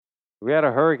We had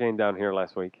a hurricane down here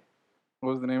last week.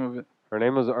 What was the name of it? Her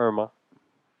name was Irma,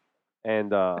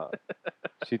 and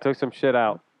she took some shit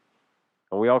out,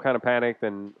 and we all kind of panicked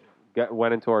and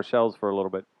went into our shells for a little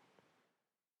bit.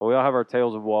 But we all have our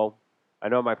tales of woe. I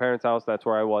know at my parents' house, that's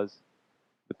where I was.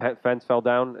 The fence fell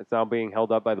down. It's now being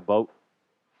held up by the boat.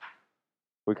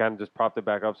 We kind of just propped it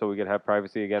back up so we could have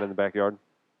privacy again in the backyard.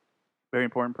 Very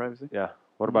important privacy. Yeah.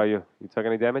 What about you? You took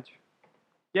any damage?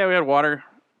 Yeah, we had water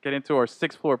get into our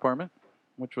 6th-floor apartment,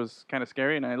 which was kind of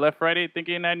scary. And I left Friday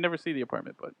thinking I'd never see the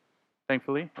apartment, but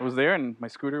thankfully it was there, and my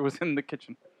scooter was in the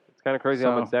kitchen. It's kind of crazy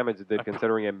how So- much damage it did,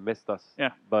 considering it missed us.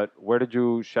 Yeah. But where did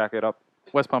you shack it up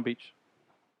West Palm Beach,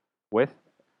 with?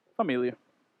 familia,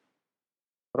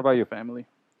 What about you? family.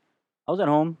 I was at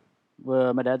home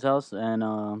with my dad's house,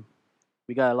 and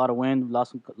we got a lot of wind,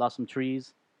 lost some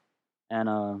trees, and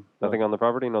Nothing on the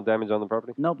property? No damage on the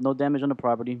property? Nope, no damage on the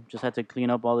property. Just had to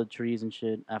clean up all the trees and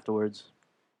shit afterwards.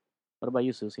 What about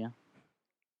you, Susia?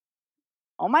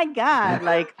 Oh my god,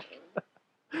 like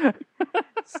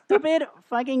stupid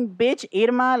fucking bitch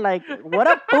Irma, like what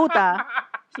a puta.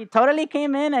 She totally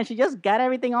came in and she just got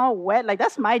everything all wet. Like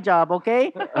that's my job,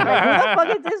 okay? Like, who the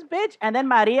fuck is this bitch? And then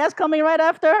Maria's coming right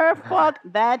after her. Fuck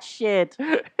that shit.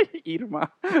 Irma.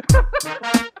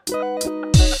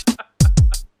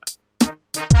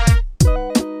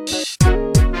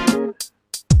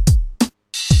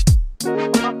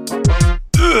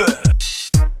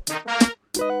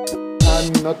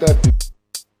 I'm not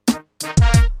that.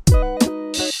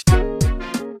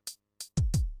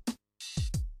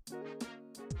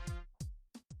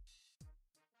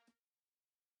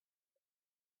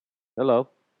 Hello.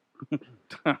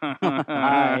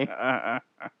 Hi.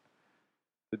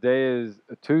 Today is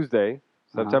Tuesday,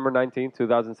 Uh-huh. September 19th,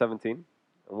 2017,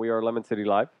 and we are Lemon City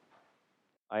Live.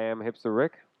 I am Hipster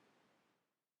Rick.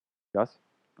 Gus,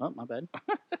 Oh, my bad.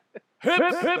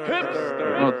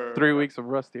 Oh, 3 weeks of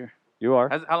rust here. you are.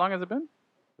 How long has it been?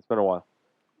 It's been a while.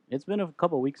 It's been a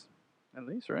couple weeks. At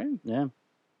least, right? Yeah.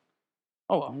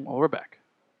 Oh, well, we're back.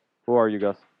 Who are you,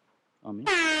 Gus? On me.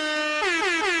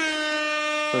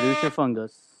 Producer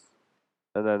Fungus.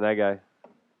 And then that guy.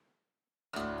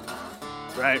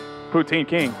 Right. Poutine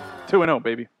King. 2-0,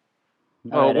 baby.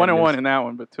 All Oh, right, 1-1 Edmonds. in that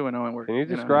one, but 2-0 and we're. Can you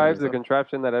describe the so-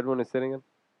 contraption that Edwin is sitting in?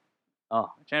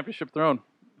 Oh, championship throne?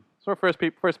 It's where first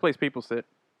place people sit.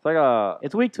 It's like a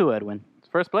it's week 2, Edwin. It's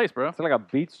first place, bro. it's like a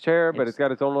beach chair, but it's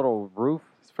got its own little roof.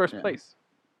 It's first Yeah. place.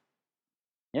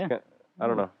 Yeah. I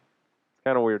don't know. It's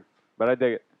kind of weird, but I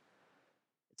dig it.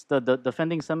 It's the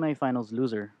defending semifinals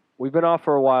loser. We've been off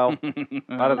for a while. A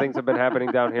lot of things have been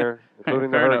happening down here, including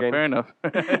the hurricane. Fair enough.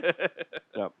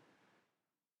 Yep.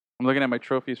 I'm looking at my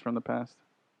trophies from the past.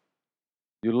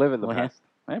 You live in the Well, yeah. past.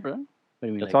 Hey, bro. What do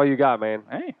you mean? That's Like, all you got, man.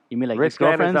 Hey, you mean like Rich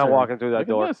Gannon's ex-girlfriends? not or- walking through that look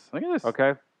door. at this. Look at this.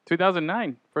 Okay?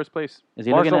 2009, first place. Is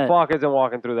he looking Marshall at? Falk isn't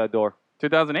walking through that door.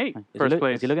 2008, Is he first look-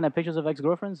 place. Is he looking at pictures of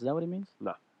ex-girlfriends? Is that what he means?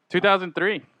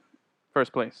 2003,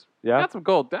 first place. Yeah? Got some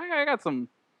gold. I got some.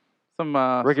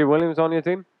 Ricky Williams on your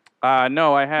team?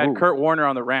 No, I had Ooh. Kurt Warner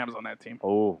on the Rams on that team.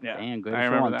 Oh, Yeah. Damn, great I show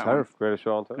remember on that turf. greatest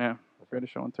show on turf. Yeah,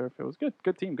 greatest show on turf. It was good.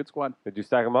 Good team. Good squad. Did you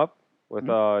stack him up with,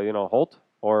 Holt?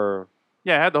 Or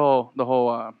Yeah, I had the whole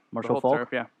Marshall the whole Falk? turf.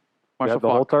 Yeah, you Marshall had the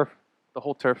whole Falk. turf? The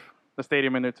whole turf. The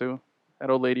stadium in there too. That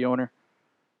old lady owner.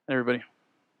 Everybody.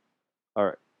 All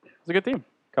right. It's a good team.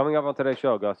 Coming up on today's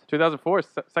show, Gus. 2004,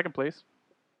 second place.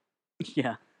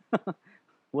 Yeah.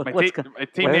 What, My, what's te- go- my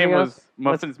team Anything name else? was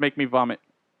Muffins Make Me Vomit.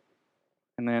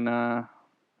 And then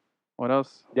what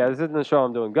else? Yeah, this isn't the show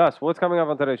I'm doing. Gus, what's coming up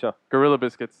on today's show? Gorilla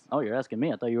Biscuits. Oh, you're asking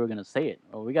me. I thought you were gonna say it.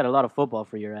 Oh, we got a lot of football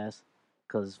for your ass.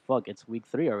 Cause fuck, it's week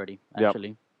 3 already. Yep.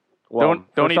 Actually, Well, don't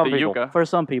for eat some the people. yuca. for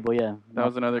some people, yeah. That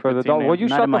was another For good the team Dolphins. name. Will you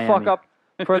Not shut in the fuck Miami. up?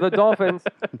 For the Dolphins,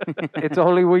 it's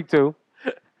only week 2.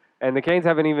 And the Canes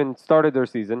haven't even started their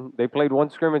season. They played one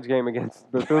scrimmage game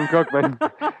against Bethune-Cookman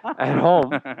at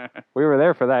home. We were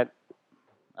there for that.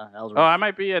 That was Oh, I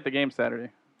might be at the game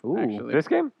Saturday. Ooh. Actually. This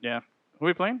game? Who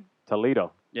we playing?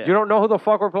 Toledo. Yeah. You don't know who the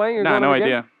fuck we're playing? You're Nah, going to no the game?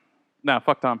 idea. Nah,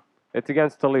 fuck Tom. It's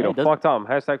against Toledo. Hey, doesn't- Fuck Tom.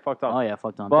 Hashtag fuck Tom. Oh yeah,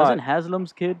 fuck Tom. But- Doesn't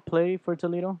Haslam's kid play for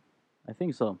Toledo? I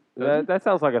think so. That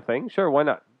sounds like a thing. Sure, why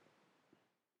not?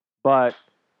 But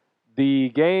the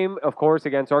game, of course,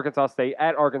 against Arkansas State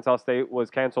at Arkansas State was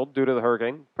canceled due to the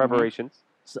hurricane preparations.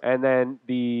 So- And then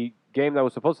the game that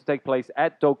was supposed to take place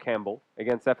at Doak Campbell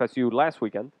against FSU last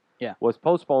weekend Yeah. was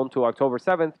postponed to October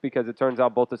 7th because it turns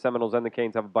out both the Seminoles and the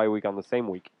Canes have a bye week on the same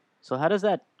week. So how does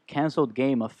that canceled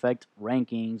game affect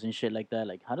rankings and shit like that?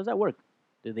 Like, how does that work?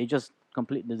 Do they just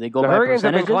complete? Do they go The by Hurricanes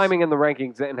have been percentages? climbing in the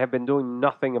rankings and have been doing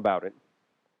nothing about it.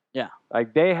 Yeah.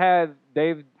 Like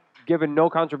they've given no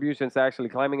contributions to actually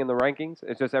climbing in the rankings.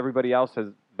 It's just everybody else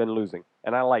has been losing,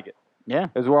 and I like it. Yeah,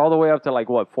 Because we're all the way up to like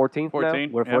what 14th now.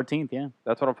 14. we're Yeah. 14th. Yeah.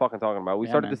 That's what I'm fucking talking about. We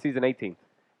Yeah, started man. the season 18th,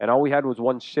 and all we had was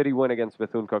one shitty win against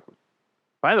Bethune-Cookman.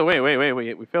 By the way, wait.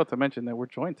 We failed to mention that we're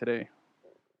joined today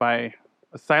by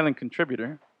a silent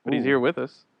contributor, but he's Ooh. here with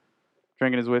us,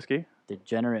 drinking his whiskey.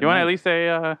 Degenerate. You want to Mike.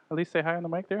 at least say hi on the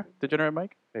mic there, Degenerate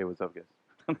Mike? Hey, what's up, guys?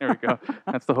 There we go.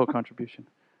 That's the whole contribution.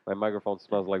 My microphone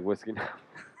smells like whiskey now.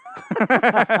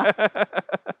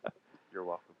 You're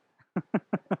welcome.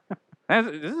 This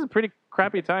is a pretty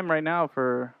crappy time right now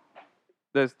for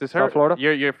this. South Florida?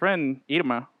 Your friend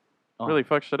Irma Oh. really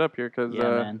fucked shit up here because Yeah,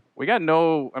 man. we got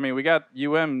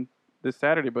UM this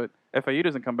Saturday, but FIU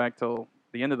doesn't come back till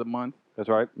the end of the month. That's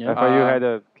right. Yeah. FIU had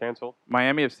to cancel.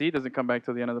 Miami FC doesn't come back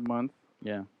till the end of the month.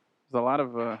 Yeah. There's a lot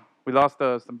of we lost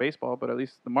some baseball, but at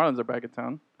least the Marlins are back in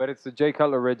town. But it's the Jay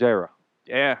Cutler Ridge era.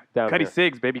 Yeah, Down Cuddy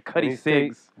here. Sigs, baby, And Cuddy he's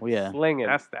Sigs. Oh yeah. Slinging.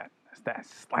 That's that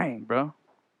slang, bro.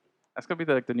 That's gonna be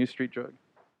the new street drug.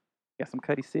 Got some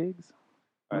Cuddy Sigs?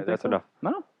 All right, Don't think that's so? enough.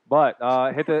 No. But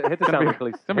hit the Gonna sounder, be-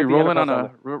 please. It's gonna Hit be the rolling NFL on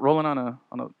sounder. rolling on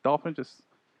a dolphin, just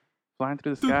flying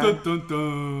through the sky. Dun dun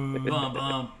dun. Bum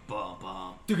bum bum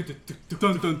bum. Dun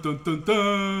dun dun dun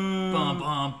dun. Bum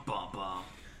bum bum bum.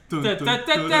 Dun dun dun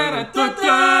dun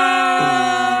dun.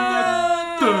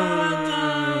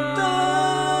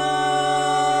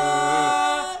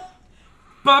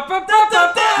 Ba ba ba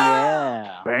ba ba.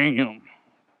 Yeah. Bam.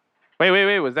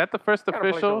 Wait. Was that the first What kind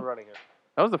of place are we official? running here?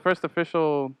 That was the first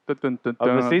official Of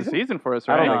the season? for us,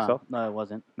 I don't right? think so. No, it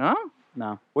wasn't. No.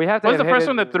 No. We have to. That was the have hit first it-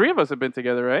 one that three of us have been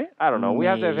together, right? I don't know. We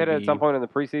have to have hit it at some Maybe. point in the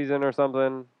preseason or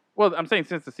something. Well, I'm saying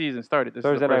since the season started. This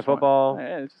Thursday is the night first one. football.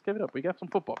 Yeah, just give it up. We got some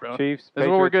football, bro. Chiefs. This is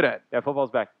what we're Patriots. good at. Yeah,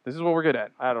 football's back. This is what we're good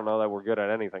at. I don't know that we're good at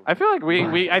anything. I feel like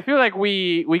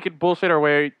we could bullshit our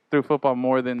way through football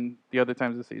more than the other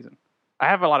times of the season. I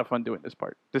have a lot of fun doing this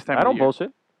part. This time I of don't the year.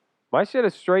 bullshit. My shit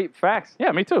is straight facts.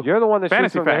 Yeah, me too. You're the one that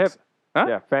Fantasy shoots from facts. the hip. Huh?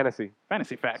 Yeah, fantasy.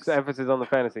 Fantasy facts. It's emphasis on the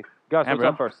fantasy. Gus, Yeah, what's bro.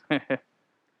 up first?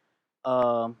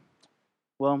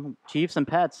 Well, Chiefs and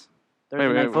Pats. Thursday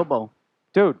Wait, night wait. football.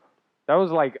 Dude, that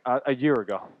was like a year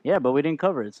ago. Yeah, but we didn't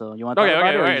cover it. So you want to Okay, talk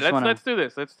about it? all Or you right. just wanna... Let's do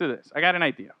this. Let's do this. I got an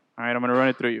idea. All right, I'm gonna run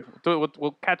it through you.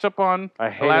 We'll catch up on I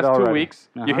the hate last it 2 already. weeks.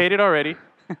 You Uh-huh. hate it already.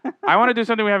 I want to do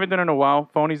something we haven't done in a while.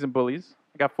 Phonies and bullies.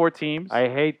 I got 4 teams. I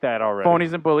hate that already.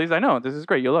 Phonies and bullies. I know this is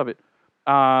great. You'll love it.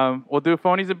 We'll do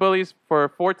phonies and bullies for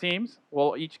 4 teams.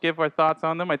 We'll each give our thoughts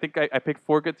on them. I think I picked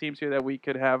 4 good teams here that we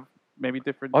could have maybe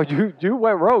different. Oh, you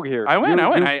went rogue here. I went, You, I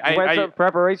went. You I- went I- some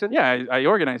preparation? Yeah, I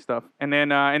organize stuff, and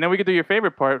then we could do your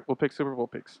favorite part. We'll pick Super Bowl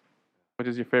picks, which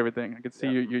is your favorite thing. I can see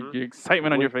your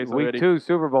excitement on your face Week already. 2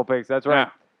 Super Bowl picks. That's right.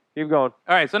 Yeah. Keep going.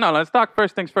 All right, so now let's talk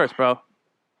first things first, bro.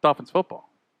 Dolphins football.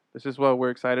 This is what we're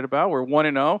excited about. We're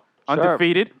 1-0,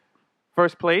 undefeated,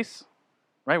 first place.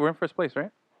 Right, we're in first place,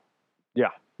 right?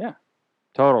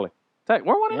 Totally. We're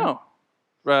 1-0.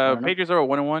 Yeah. Patriots are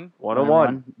 1-1.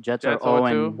 1-1. Jets Jets are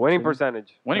 0-2. 0-2. Winning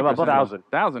percentage. Winning What about percentage.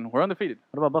 Buffalo? 1,000. We're undefeated.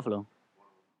 What about Buffalo?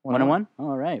 1-1. 1-1.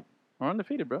 All right. We're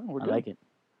undefeated, bro. We're I good. like it.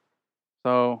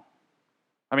 So,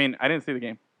 I mean, I didn't see the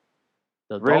game.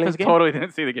 The Really? Dolphins game. Totally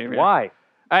didn't see the game. Yeah. Why?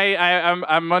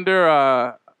 I'm under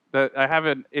I have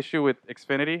an issue with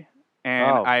Xfinity, and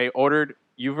Oh. I ordered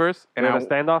Uverse, and We have a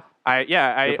standoff? I You're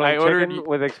I playing ordered chicken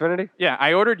with Xfinity?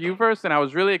 I ordered Uverse, and I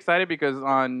was really excited because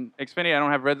on Xfinity I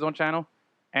don't have Red Zone channel,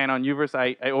 and on Uverse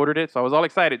I ordered it, so I was all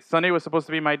excited. Sunday was supposed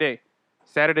to be my day.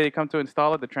 Saturday they come to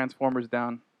install it, the transformer's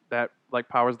down that like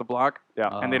powers the block, Yeah.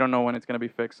 and they don't know when it's gonna be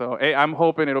fixed. So hey, I'm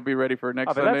hoping it'll be ready for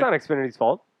next Oh, but Sunday. that's not Xfinity's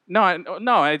fault.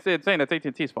 No, it's saying that's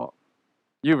AT&T's fault.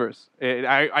 Uverse.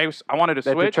 I wanted to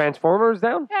That the switch. transformer is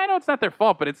down? Yeah, I know it's not their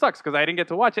fault, but it sucks because I didn't get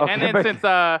to watch it. Okay, And then but- since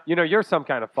You know, you're some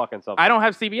kind of fucking something. I don't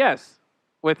have CBS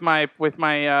with my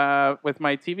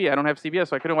TV, I don't have CBS,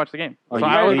 so I couldn't watch the game. Oh, so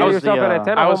you I gotta was, you I get was, use yourself the, an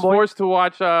antenna, I was homeboy. forced to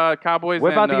watch Cowboys.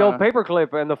 Whip out and, the old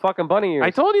paperclip and the fucking bunny ears.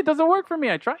 I told you it doesn't work for me.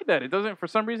 I tried that. It doesn't for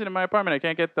some reason in my apartment. I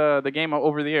can't get the game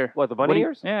over the air. What, the What bunny do you-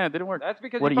 ears? Yeah, it didn't work. That's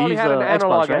because What, you do you probably use had an the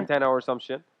analog Xbox, right? antenna or some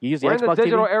shit. You use the We're in the Xbox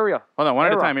digital TV? area. Hold on, one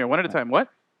at a Era. time here. One at a time. What?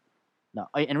 No,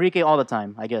 Enrique all the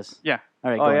time, I guess. Yeah.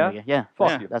 All right, Oh, go yeah? Enrique. Yeah. Fuck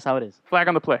that's, you. That's how it is. Flag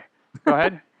on the play. Go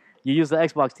ahead. You use the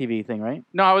Xbox TV thing, right?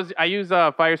 No, I use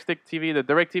Fire Stick TV, the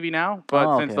Direct TV now. But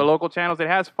Oh, since okay. the local channels, it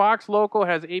has Fox local, it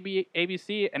has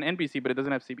ABC and NBC, but it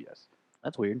doesn't have CBS.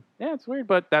 That's weird. Yeah, it's weird,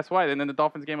 but that's why. And then the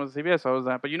Dolphins game was CBS, so I was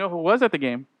that. But you know who was at the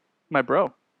game? My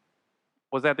bro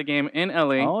was at the game in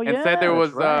LA Oh, and yeah, said there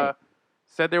was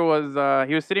that's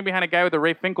he was sitting behind a guy with a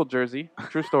Ray Finkel jersey.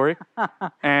 True story.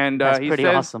 And That's he pretty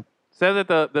says awesome. that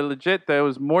the legit there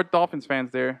was more Dolphins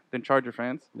fans there than Charger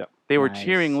fans. Yep. They were Nice.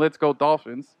 cheering "Let's go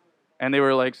Dolphins," and they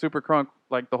were like super crunk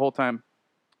like the whole time.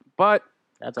 But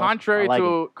That's awesome. contrary I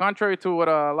like to what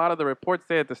a lot of the reports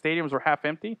say, that the stadiums were half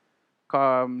empty.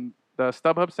 The the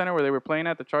StubHub Center where they were playing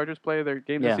at, the Chargers play their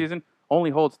game this Yeah. season, only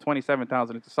holds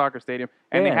 27,000. It's a soccer stadium,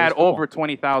 and Yeah, they had it's cool. over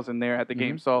 20,000 there at the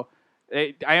game. So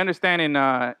I understand in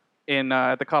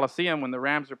at the Coliseum when the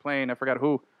Rams were playing, I forgot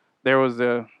who, there was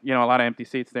a lot of empty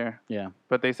seats there. Yeah.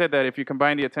 But they said that if you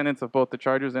combine the attendance of both the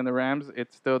Chargers and the Rams,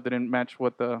 it still didn't match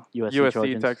what the USC USC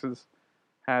Trojans. Texas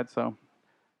had. So,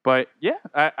 but yeah,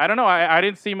 I don't know. I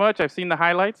didn't see much. I've seen the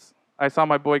highlights. I saw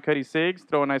my boy Cuddy Siggs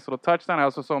throw a nice little touchdown. I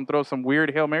also saw him throw some weird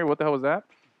Hail Mary. What the hell was that?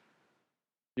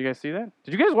 You guys see that?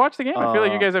 Did you guys watch the game? I feel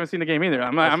like you guys haven't seen the game either.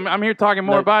 I'm here talking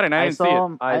more Look, about it, and I didn't see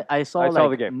it. I saw I saw like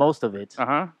the game. most of it.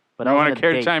 Uh-huh. But You I want was to care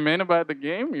in a to date. chime in about the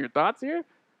game? Your thoughts here?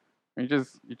 You're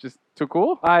just too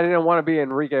cool? I didn't want to be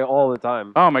Enrique all the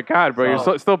time. Oh my God, bro!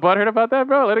 You're still butthurt about that,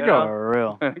 bro? Let it go. For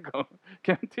real. Go.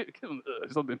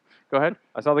 Something. Go ahead.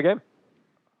 I saw the game.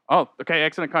 Oh, okay.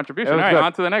 Excellent contribution. It All was right, good.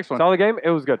 on to the next one. Saw the game. It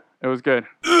was good. It was good.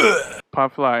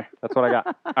 Pop fly That's what I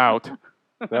got. out.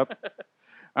 Yep.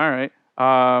 All right.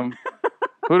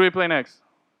 Who do we play next?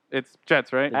 It's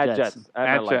Jets, right? The At Jets. Jets.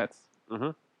 At MetLife. Jets. Mm-hmm.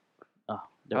 Oh,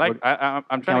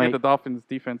 I'm trying to wait. get the Dolphins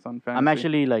defense on fantasy. I'm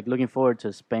actually like looking forward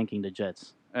to spanking the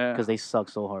Jets Yeah. because they suck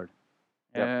so hard.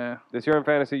 Yeah. This year in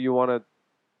fantasy, you want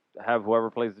to have whoever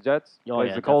plays the Jets, Oh, plays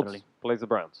yeah, the Colts, definitely. plays the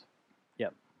Browns.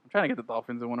 I'm trying to get the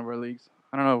Dolphins in one of our leagues.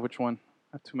 I don't know which one.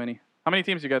 I have too many. How many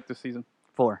teams you got this season?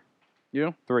 4.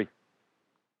 You? 3.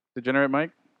 Degenerate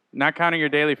Mike? Not counting your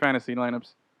daily fantasy lineups.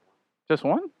 Just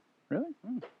one? Really?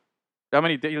 How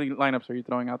many daily lineups are you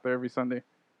throwing out there every Sunday?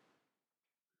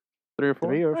 3 or 4?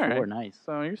 3 or All 4, right. nice.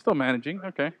 So you're still managing.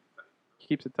 Okay.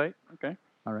 Keeps it tight. Okay.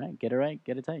 All right, get it right,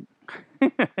 get it tight. All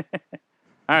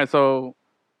right. So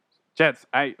Jets.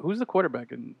 Who's the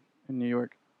quarterback in New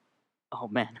York? Oh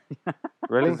man,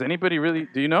 Really? Does anybody really?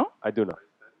 Do you know? I do know.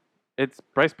 It's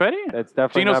Bryce Petty. It's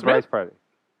definitely Geno not Smith? Bryce Petty.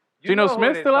 Geno You know who Smith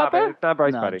it is. still out Stop it. there? It's not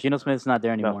Bryce no, Petty. Geno Smith's not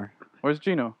there anymore. Where's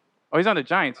Geno? Oh, he's on the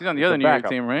Giants. He's on the He's other a New York backup.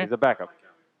 team, right? He's a backup.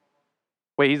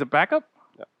 Wait, he's a backup?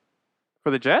 Yeah.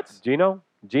 For the Jets? Geno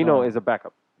No. is a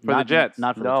backup. For the Jets?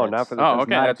 Not for the No, Jets. not for the Oh, Jets.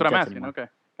 okay. Not That's the what I'm Jets asking. anymore. Okay.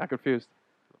 Got confused.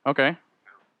 Okay.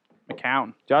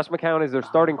 McCown. Josh McCown is their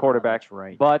starting quarterback. That's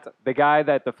right. But the guy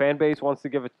that the fan base wants to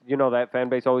give it, that fan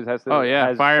base always has to. Oh, yeah.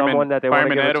 has Fireman. someone that they want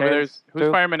to Fireman give Ed a over there. chance Who's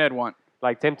to, Fireman Ed want?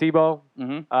 like Tim Tebow,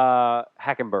 Mm-hmm.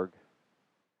 Hackenberg,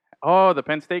 Oh, the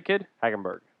Penn State kid?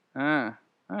 Hackenberg, Ah.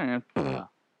 All right.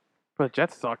 Bro,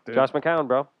 Jets suck, dude. Josh McCown,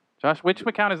 bro. Josh, which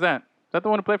McCown is that? Is that the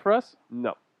one who played for us?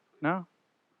 No, No.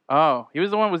 Oh, he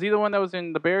was the one. Was he the one that was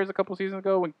in the Bears a couple seasons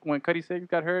ago when Cuddy Siggs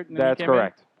got hurt? And then he that's came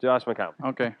correct. Josh McCown. In?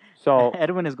 Okay. So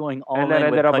Edwin is going all and then in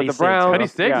ended up Cuddy with the Siggs, Browns. bro. Cuddy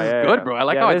Siggs is good, bro. I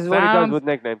like yeah, how it this is what he does sounds. with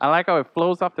nicknames. I like how it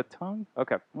flows off the tongue.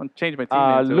 Okay. I'm gonna change my team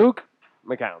name to Luke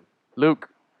McCown Luke.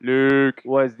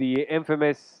 was the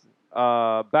infamous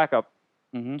backup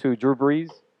Mm-hmm. to Drew Brees.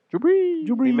 Drew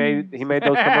Brees. He made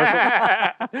those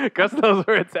commercials. Gus knows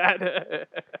where it's at.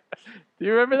 Do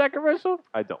you remember that commercial?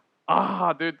 I don't.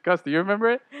 Ah, dude, Gus, do you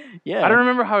remember it? Yeah. I don't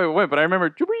remember how it went, but I remember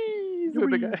Drew Brees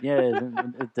with the guy.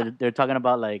 Yeah, they're talking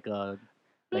about like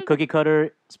cookie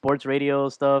cutter sports radio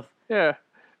stuff, Yeah.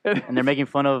 and they're making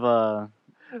fun of I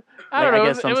don't I know.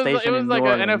 guess some it was station in like New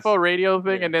an Orleans. NFL radio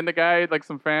thing, Yeah. and then the guy, like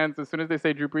some fans, as soon as they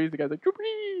say Drew Brees, the guy's like, Drew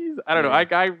Brees. I don't know.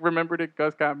 Yeah. I remembered it.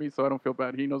 Gus got me, so I don't feel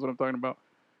bad. He knows what I'm talking about.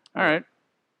 All right.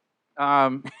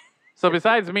 So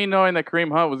besides me knowing that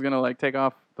Kareem Hunt was going to, like, take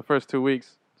off the first 2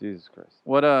 weeks, Jesus Christ.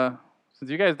 what, since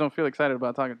you guys don't feel excited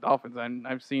about talking Dolphins,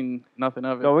 I've seen nothing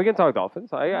of it. No, we can talk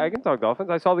Dolphins. I can talk Dolphins.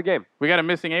 I saw the game. We got a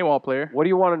missing AWOL player. What do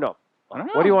you want to know? I don't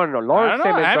know. What do you want to know? Lawrence I don't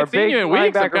know. I Simmons, haven't our seen big you in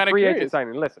weeks. I'm linebacker kinda free curious. agent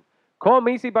signing. Listen, Cole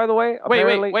Messi, by the way, Wait,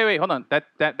 apparently hold on.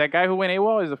 That guy who went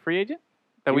AWOL is a free agent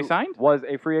that we he signed? was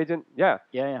a free agent. Yeah.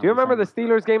 yeah. Do you remember the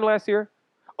Steelers game last year?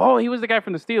 Oh, he was the guy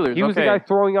from the Steelers. He was the Okay. guy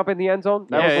throwing up in the end zone.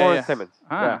 That was Lawrence Simmons.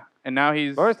 Ah, Yeah. And now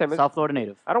he's... Lawrence Simmons. South Florida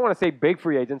native? I don't want to say big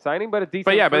free agent signing, but a decent.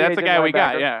 But yeah, but free that's the agent guy we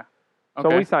got, linebacker. yeah. So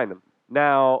Okay. we signed him.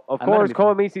 Now, of I met him course,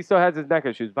 before. Cole Messi still has his neck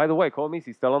issues. By the way, Cole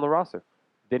Messi's still on the roster.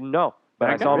 Didn't know, but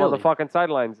I Okay. saw him on the Really? fucking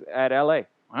sidelines at LA.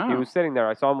 Wow. He was sitting there.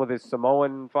 I saw him with his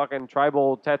Samoan fucking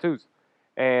tribal tattoos,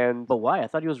 and But why? I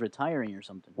thought he was retiring or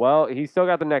something. well, he still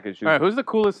got the neck issues. All right, who's the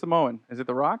coolest Samoan? Is it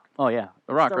The Rock? Oh yeah,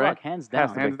 The Rock, It's right? hands Has down.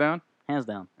 to be. Hands down? Hands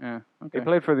down. Yeah. He Okay.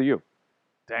 played for the U.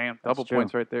 Damn, double true.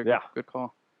 points right there. Yeah. Good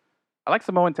call. I like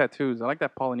Samoan tattoos. I like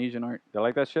that Polynesian art. You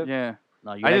like that shit? Yeah.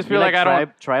 No, you I like, just you feel like I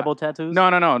don't- tribal tattoos.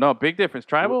 No. Big difference.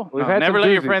 Tribal? We've No, had never some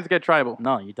let your doozies. friends get tribal.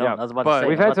 No, you don't. Yeah, I was about but to say.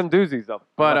 We've I had was some doozies though.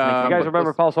 But about to You guys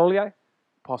remember Paul Soliai?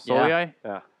 Paul Soliai?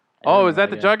 Yeah. Oh, is that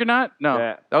the Juggernaut? No.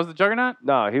 Yeah. That was the Juggernaut?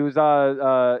 No, he was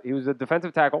a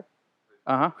defensive tackle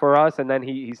Uh-huh. for us, and then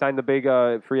he signed the big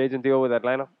free agent deal with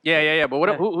Atlanta. Yeah. But what?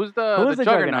 Yeah. Who's Who's the the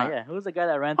Juggernaut? Yeah, who's the guy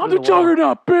that ran through I'm the wall?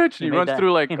 Juggernaut, bitch. He He made runs that-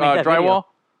 through like he made that drywall. video.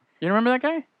 You remember that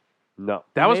guy? No.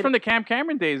 That was made from the Cam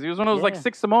Cameron days. He was one of those like Yeah.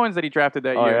 6 Samoans that he drafted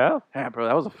that Oh, year. yeah? Yeah, bro,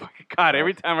 that was a fucking god.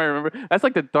 Every time I remember, that's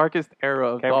like the darkest era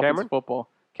of Cam Dolphins Cameron? football.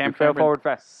 You Cam fell Cameron. forward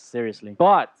fast. Seriously.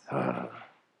 But,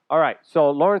 all right, so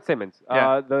Lawrence Simmons.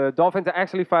 Yeah. The Dolphins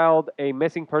actually filed a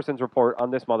missing persons report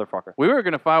on this motherfucker. We were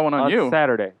gonna file one on you.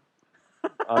 Saturday.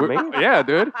 On me? Yeah,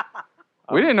 dude.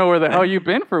 We didn't know where the hell you've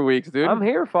been for weeks, dude. I'm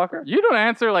here, fucker. You don't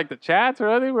answer like the chats or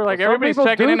anything. We're like Some everybody's people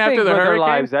checking do in after things the with their hurricane.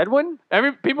 lives, Edwin.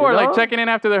 People You are like know? checking in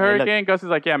after the look. hurricane. Gus is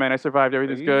like, yeah, man, I survived.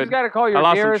 Everything's You good. just got to call I your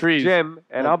lost some nearest trees. gym,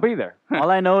 and I'll be there. All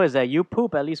I know is that you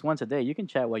poop at least once a day. You can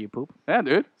chat while you poop. Yeah,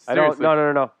 dude. I don't.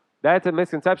 Seriously. No. That's a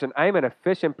misconception. I'm an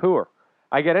efficient pooer.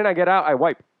 I get in, I get out, I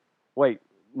wipe. Wait,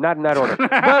 not in that order.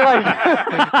 But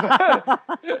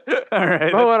All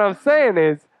right. but what I'm saying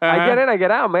is, I Uh-huh. get in, I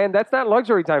get out, man. That's not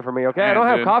luxury time for me. Okay, I Man, don't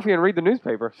have dude. coffee and read the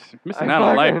newspaper. Missing I out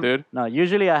on life, fucking- dude. No,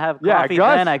 usually I have Yeah, coffee,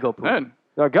 Gus. then I go poop. Man,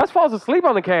 No, Gus falls asleep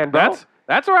on the can, bro.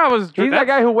 that's where I was. He's that that's-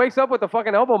 guy who wakes up with the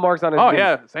fucking elbow marks on his. Oh knees.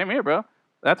 yeah, same here, bro.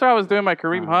 That's where I was doing my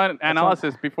Kareem Hunt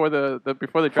analysis before the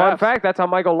Fun draft. fact: that's how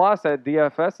Michael lost at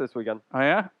DFS this weekend. Oh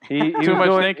yeah, He Too was much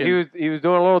doing, thinking. He was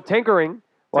doing a little tinkering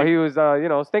while he was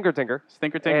stinker tinker.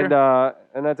 stinker tinker.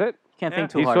 And that's it. Can't Yeah.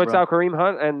 think too He hard, switched bro. out Kareem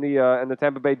Hunt and the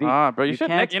Tampa Bay D. Bro, you should.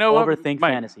 can't You know what? overthink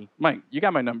Mike, fantasy. Mike, you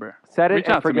got my number. Set it Reach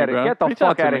and out to me, forget it. bro. Get the Reach fuck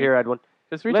out to out of me. here, Edwin.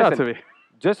 Just reach out to Listen. me.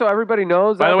 Just so everybody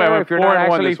knows, By the out way, I there, went if you're not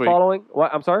 4-1 actually this week. following,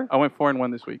 what? I'm sorry. I went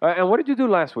 4-1 this week. And what did you do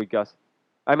last week, Gus?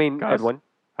 I mean, Gus? Edwin.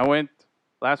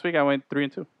 Last week I went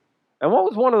 3-2. And what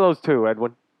was one of those two,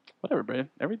 Edwin? Whatever, bro.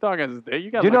 Every dog has his day. You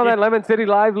got. Do you know lucky. that Lemon City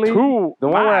Live League? Two. The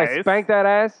one where I Nice. spanked that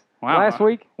ass Wow. last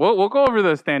week? We'll go over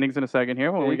the standings in a second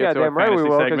here when we You get to our goddamn right we fantasy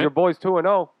will, because segment. your boy's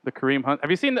 2-0. The Kareem Hunt.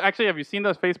 Have you seen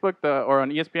those Facebook or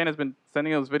on ESPN has been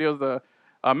sending those videos? The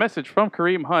message from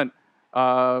Kareem Hunt,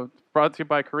 brought to you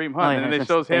by Kareem Hunt, Oh, yeah, and then it yes,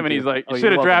 shows him, thank and he's you. like, Oh, "You you're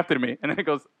should have welcome. drafted me." And then it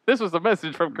goes, "This was the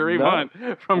message from Kareem No. Hunt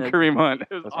from Yeah. Kareem Hunt."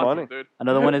 It was That's awesome, funny. dude.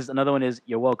 Another one is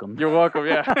you're welcome. You're welcome.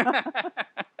 Yeah.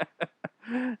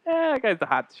 Yeah, that guy's the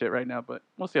hot shit right now, but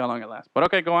we'll see how long it lasts. But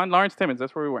okay, go on. Lawrence Timmons,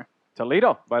 that's where we were.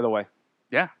 Toledo, by the way.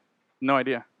 Yeah, no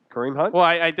idea. Kareem Hunt? Well,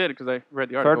 I did because I read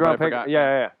the article. Third round but I pick. forgot.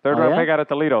 Yeah. Third Oh, round yeah? pick out of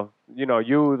Toledo. You know,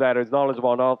 you that is knowledgeable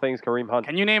on all things Kareem Hunt.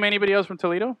 Can you name anybody else from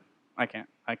Toledo? I can't.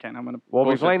 I'm gonna. We'll be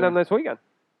bullshit playing them there. this weekend.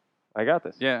 I got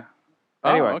this. Yeah.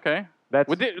 Anyway. Oh, okay. That's,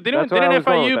 Well, that's didn't where I was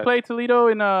going FIU with play Toledo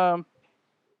in or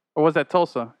was that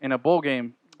Tulsa in a bowl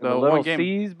game? that. The little one game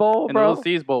C's Bowl, in the bro? Little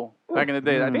C's Bowl back in the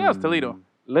day. I think that was Toledo.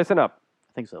 Listen up.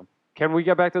 I think so. Can we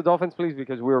get back to the Dolphins, please?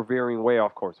 Because we're veering way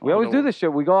off course. We Oh, always no. do this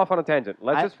shit. We go off on a tangent.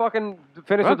 Let's just fucking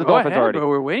finish Bro, with the go Dolphins ahead, already. bro.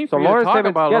 We're waiting So for you Lawrence to talk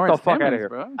Timmons, about get the Lawrence fuck outta Timmons, here.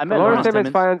 bro. I met Lawrence Lawrence Timmons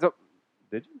Timmons. finds a...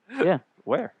 Did you? Yeah,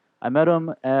 Where? I met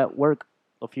him at work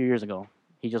a few years ago.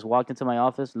 He just walked into my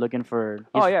office looking for.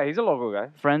 Oh, yeah. He's a local guy.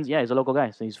 Friends. Yeah, he's a local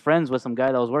guy. So he's friends with some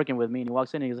guy that was working with me, and he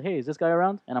walks in and he goes, "Hey, is this guy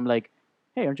around?" And I'm like,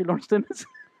 "Hey, aren't you Lawrence Timmons?"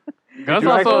 Gus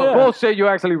You also, actually, bullshit, you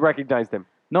actually recognized him.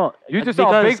 No, You just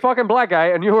saw a big fucking black guy,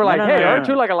 and you were like, no, hey, no, aren't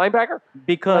no. you like a linebacker?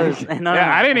 because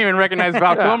yeah, I didn't even recognize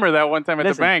Val Kilmer that one time at the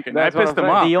Listen, bank, and I that's what pissed I'm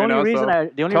him saying. off. The only you know, reason so-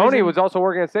 the only Tony reason, was also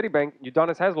working at Citibank.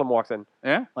 Udonis Haslam walks in.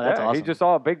 Yeah. Oh, that's Yeah, awesome. He just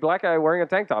saw a big black guy wearing a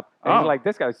tank top. And Oh. he's like,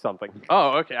 this guy's something.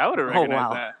 Oh, okay. I would have recognized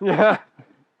wow. that. Yeah.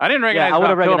 I didn't recognize yeah, I would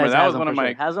have Val Kilmer. recognized That was Haslam one of for my.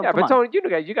 sure. Haslam, Yeah, come but on.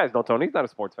 Tony, you guys know Tony. He's not a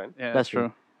sports fan. Yeah, That's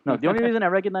true. No, the only reason I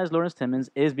recognize Lawrence Timmons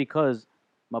is because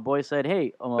my boy said,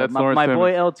 "Hey, That's my Lawrence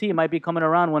boy LT might be coming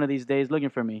around one of these days looking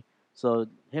for me. So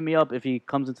hit me up if he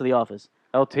comes into the office."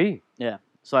 LT. Yeah.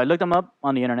 So I looked him up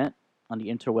on the internet, on the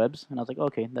interwebs, and I was like,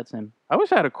 "Okay, that's him." I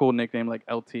wish I had a cool nickname like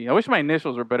LT. I wish my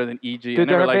initials were better than EG. I Dude, there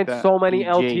never have liked been that. so many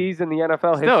EJ. LTs in the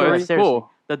NFL Still, history. it's Seriously. cool.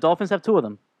 The Dolphins have two of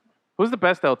them. Who's the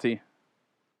best LT?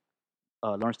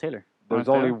 Lawrence Taylor. There's Lawrence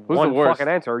only Taylor? Who's one the worst?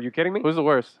 fucking answer. Are you kidding me? Who's the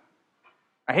worst?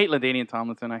 I hate LaDainian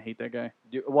Tomlinson. I hate that guy.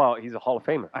 Well, he's a Hall of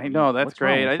Famer. I know that's What's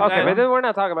wrong great. with I, Okay, I, but then we're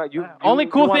not talking about you. only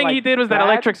you cool want, thing like, he did was that bad?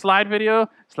 electric slide video.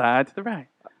 Slide to the right.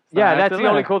 Yeah, slide that's to the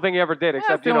only left. cool thing he ever did,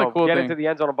 except the you only know, cool get thing. into the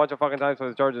end zone a bunch of fucking times for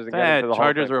the Chargers and get Yeah, into the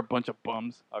Chargers Hall are of a bunch of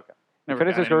bums. Fame. Okay. Never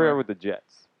Finished got his career anywhere. with the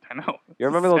Jets. I know. You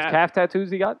remember those Sad. calf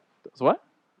tattoos he got? What?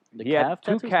 The He had calf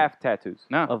two tattoos? calf tattoos.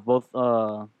 No. Of both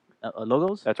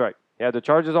logos. That's right. He had the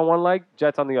Chargers on one leg,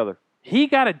 Jets on the other. He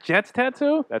got a Jets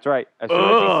tattoo? That's right. As soon as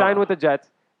he Ugh. signed with the Jets,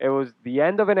 it was the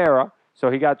end of an era. So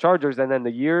he got Chargers, and then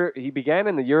the year he began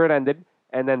and the year it ended,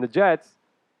 and then the Jets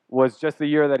was just the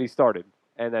year that he started,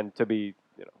 and then to be,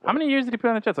 you know, How many years did he play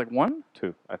on the Jets? Like one?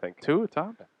 two, I think. Two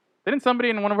top? Didn't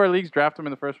somebody in one of our leagues draft him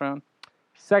in the first round?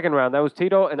 Second round, that was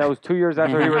Tito, and that was 2 years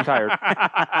after he retired.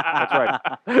 That's right.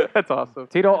 That's awesome.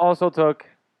 Tito also took,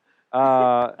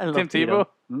 I love Tim Tito.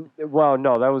 Tebow? well,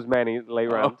 no, that was Manny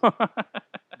late round.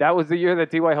 That was the year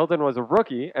that T.Y. Hilton was a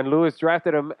rookie, and Lewis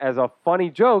drafted him as a funny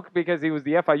joke because he was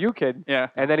the FIU kid, Yeah.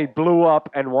 and then he blew up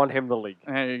and won him the league.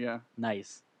 There you go.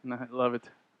 Nice. No, I love it.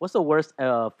 What's the worst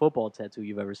football tattoo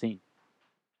you've ever seen?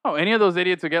 Oh, any of those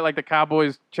idiots who get like the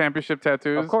Cowboys championship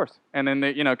tattoos? Of course. And then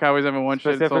they, Cowboys haven't won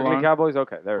shit in so Specifically long. Cowboys?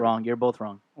 Okay, there. Wrong. You're both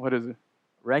wrong. What is it?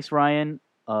 Rex Ryan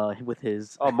with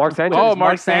his. Oh, Mark Sanchez. Oh, Mark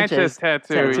Mark Sanchez Sanchez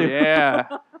tattoo. Yeah.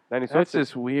 Then he That's switched it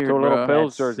just weird, to a little bro.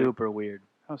 Bills That's jersey. super weird.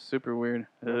 That was super weird.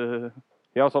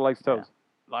 He also likes toes.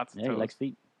 Lots of Yeah, he toes. likes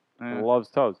feet. Yeah. Loves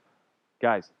toes.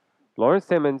 Guys, Lawrence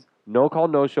Timmons, no call,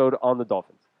 no showed on the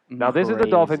Dolphins. Now, this is the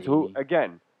Dolphins who, Crazy.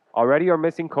 again, already are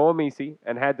missing Cole Misi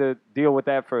and had to deal with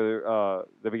that for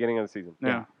the beginning of the season.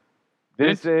 Yeah.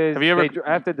 This is, have you ever- they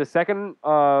drafted the second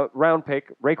round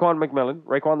pick, Raekwon McMillan,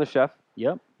 Raekwon the chef.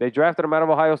 Yep. They drafted him out of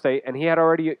Ohio State, and he had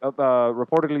already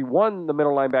reportedly won the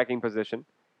middle linebacking position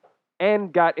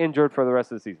and got injured for the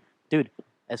rest of the season. Dude,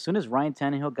 as soon as Ryan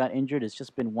Tannehill got injured, it's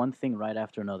just been one thing right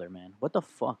after another, man. What the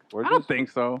fuck? We're I don't just- think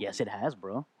so. Yes, it has,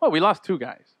 bro. Oh, we lost two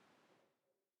guys.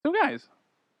 Two guys.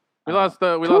 We Uh, lost. We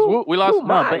two- lost. We lost. two No,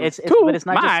 but Mize. it's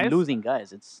not Mize. just losing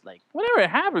guys. It's like Whatever it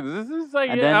happens. This is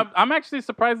like. And then- I'm actually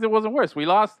surprised it wasn't worse. We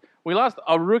lost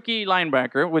a rookie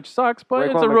linebacker, which sucks, but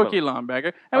it's Raekwon a rookie McMillan. linebacker,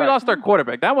 and All we right. lost our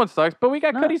quarterback. That one sucks, but we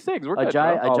got No. Cuddy Siggs. We're good.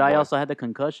 Ajay. bro. Oh, Ajay boy. also had the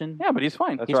concussion. Yeah, but he's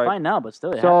fine. That's He's right. fine now, but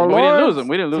still, it So happened. We didn't lose Lawrence him.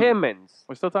 We didn't lose him. Timmons,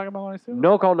 We're still talking about Lawrence Timmons?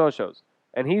 no call, no shows.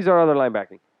 And he's our other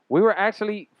linebacking. We were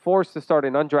actually forced to start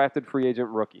an undrafted free agent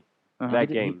rookie Uh-huh. that He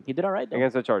did- game He did all right though.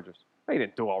 against the Chargers. He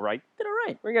didn't do all right. He did all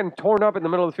right. We're getting torn up in the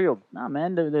middle of the field. Nah,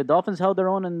 man, the Dolphins held their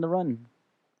own in the run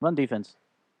defense.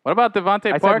 What about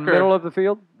Devontae I Parker? said middle of the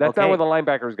field. That's not Okay. where the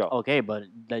linebackers go. Okay, but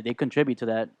they contribute to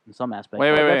that in some aspects.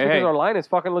 Wait, That's because hey. our line is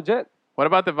fucking legit. What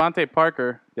about Devontae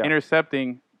Parker Yeah.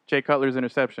 intercepting Jay Cutler's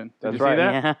interception? Did That's you see right.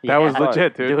 that? Yeah, That was yeah.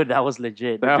 legit, dude. Dude, that was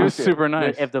legit. That Dude, was super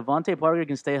nice. Dude, if Devontae Parker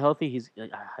can stay healthy,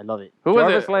 I love it. Who was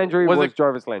Jarvis it? Landry was was it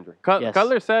Jarvis Landry. Yes.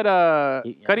 Cutler said, Yeah.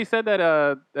 Cuddy said that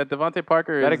Devontae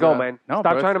Parker Let is, it go, man. No,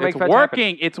 Stop bro, trying to make it's fetch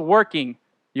working. It's working.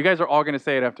 You guys are all going to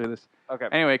say it after this. Okay.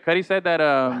 Anyway, Cuddy said that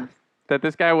that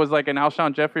this guy was like an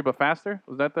Alshon Jeffrey but faster.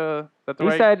 Was that the He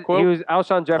right said quote? he was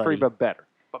Alshon Jeffrey, Cuddy. but better.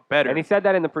 but better. And he said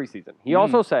that in the preseason. He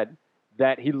also said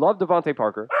that he loved Devontae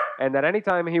Parker and that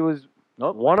anytime he was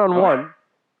Oh, one-on-one,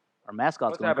 our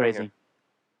mascot's What's going happening crazy.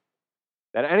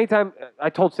 that anytime I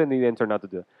told Cindy the intern not to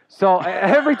do it. So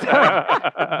every time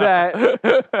that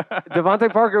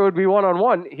Devontae Parker would be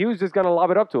one-on-one, he was just going to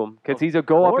lob it up to him because he's a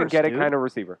go up and course, get it dude. kind of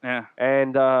receiver. Yeah.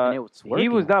 And, And it was he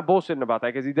was working. not bullshitting about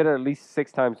that because he did it at least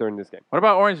 6 times during this game. What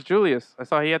about Orange Julius? I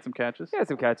saw he had some catches. He had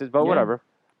some catches, but Yeah. whatever.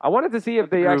 I wanted to see if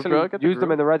the they groove, actually bro. Get the used them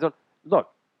groove. in the red zone. Look,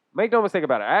 make no mistake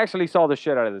about it. I actually saw the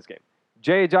shit out of this game.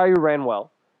 Jay Ajayi ran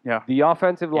well. Yeah. The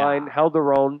offensive Yeah. line held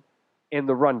their own in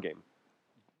the run game.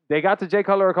 They got to Jay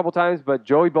Cutler a couple times, but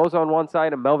Joey Bosa on one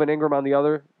side and Melvin Ingram on the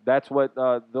other. That's what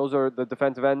those are the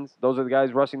defensive ends. Those are the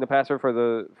guys rushing the passer for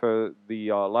the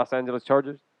Los Angeles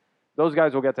Chargers. Those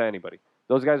guys will get to anybody.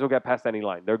 Those guys will get past any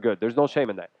line. They're good. There's no shame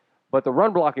in that. But the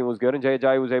run blocking was good, and Jay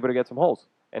Ajayi was able to get some holes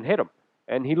and hit him.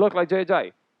 And he looked like Jay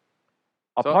Ajayi.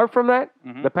 Apart from that,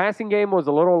 Mhm. the passing game was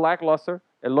a little lackluster.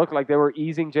 It looked like they were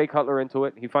easing Jay Cutler into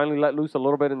it. He finally let loose a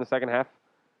little bit in the second half.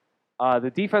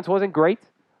 The defense wasn't great,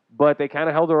 but they kind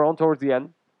of held their own towards the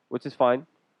end, which is fine.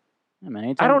 Yeah, man, I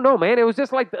anytime- don't know, man. It was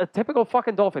just like a typical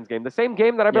fucking Dolphins game. The same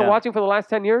game that I've been Yeah. watching for the last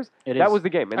 10 years. It That is. was the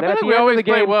game. And I then feel at like the we end of always the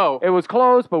play game, well. it was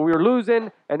close, but we were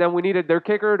losing. And then we needed their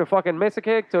kicker to fucking miss a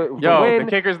kick to Yo, win.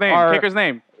 the kicker's name. Our- Kicker's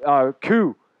name.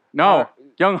 Koo. No.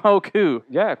 Young Ho Koo.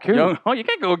 Yeah, Koo. Young Ho. You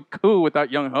can't go Koo without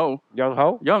Young Ho. Young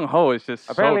Ho. Young Ho is just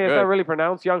Apparently, so it's good. not really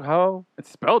pronounced Young Ho. It's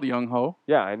spelled Young Ho.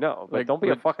 Yeah, I know. But Like, don't be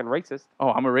a like- fucking racist.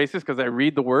 Oh, I'm a racist because I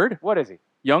read the word What is he?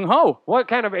 Young Ho. What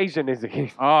kind of Asian is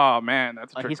he? Oh man,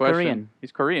 that's a trick he's question. Korean.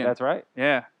 He's Korean. That's right.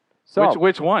 Yeah. So,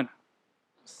 Which one?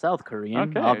 South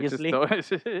Korean, Okay. obviously.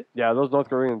 Just yeah, those North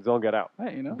Koreans don't get out.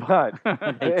 hey, you know. But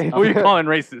Who are you calling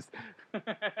racist?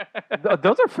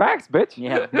 those are facts, bitch.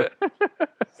 Yeah.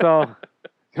 So you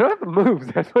don't have to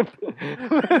move. That's what.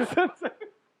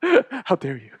 How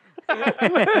dare you?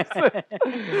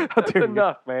 That's dare you.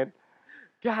 enough, man.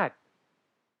 God,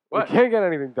 What? we can't get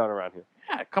anything done around here.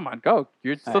 Yeah, come on, go.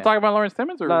 You're still Alright. talking about Lawrence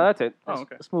Timmons, or No, that's it. Oh,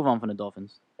 okay. Let's move on from the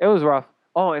Dolphins. It was rough.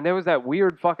 Oh, and there was that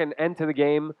weird fucking end to the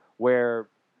game where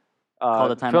Call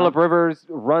the timeout? Phillip Rivers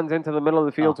runs into the middle of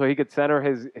the field Oh. so he could center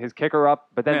his kicker up,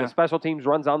 but then Yeah. the special teams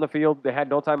runs on the field. They had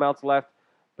no timeouts left,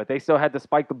 but they still had to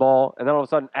spike the ball. And then all of a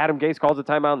sudden, Adam Gase calls a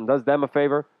timeout and does them a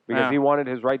favor because Yeah. he wanted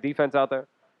his right defense out there.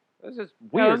 It was just Yeah,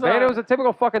 weird, it was man. a- It was a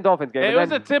typical fucking Dolphins game. It And was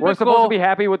then a We're supposed typical- to be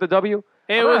happy with the W.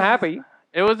 It I'm was not happy.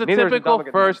 It was a Neither is typical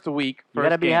Dominican first week. You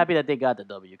gotta be game. happy that they got the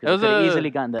W It because was they could have a- easily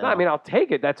gotten the. No, I mean, I'll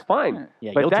take it. That's fine.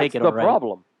 Yeah, but you'll that's take it, the all right.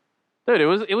 problem. Dude,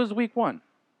 it was week one.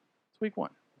 It's week one.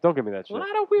 Don't give me that A shit. lot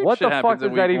of weird What shit the fuck happens does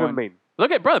in that week even one. mean? Look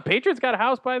at bro. The Patriots got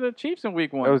housed by the Chiefs in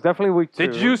week 1. It was definitely week 2.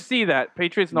 Did you see that?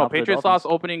 Patriots Not for the Patriots Dolphins.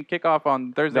 lost opening kickoff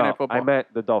on Thursday No, Night Football. I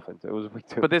meant the Dolphins. It was week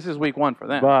 2. But this is week 1 for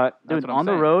them. But That's Dude, what I'm on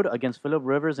the saying. road against Phillip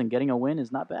Rivers and getting a win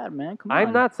is not bad, man. Come on.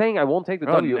 I'm not saying I won't take the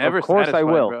Bro, W. never Of course I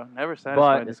satisfied, will. Bro. Never satisfied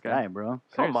But this This guy, bro. Come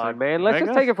Seriously. on, man. Let's just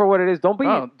Vegas? take it for what it is. Don't be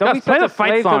Oh, don't be Gus, play such the a fight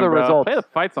slave song, to the bro. results. Play the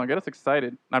fight song. Get us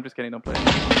excited. No, I'm just kidding. Don't play it.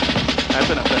 That's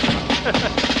enough.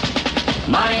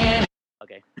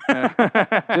 Okay.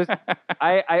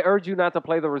 I urge you not to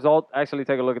play the result. Actually,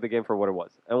 take a look at the game for what it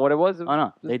was. And what it was. Oh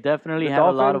no, they definitely The have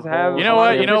a lot of Dolphins have- holes. You know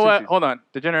what? Yeah. You know what? Efficiencies. Hold on.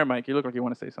 Degenerate Mike, you look like you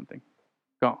want to say something.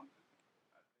 Go.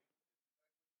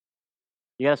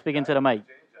 You gotta speak into the mic.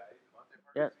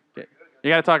 Yeah, You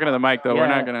got to talk into the mic, though. We're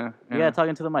Yeah. not going to. you gotta talk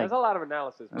into the mic. There's a lot of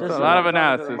analysis. There's Just a lot of Talking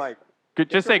to the analysis. mic.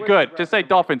 Just say good. Just say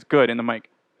Dolphins good in the mic.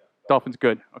 Dolphins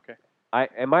good. Okay.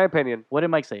 In my opinion, What did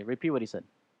Mike say? Repeat what he said.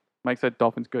 Mike said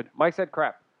Dolphins good. Mike said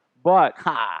crap. But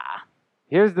Ha!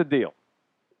 here's the deal.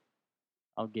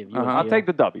 I'll give you. Uh-huh. a I'll deal. take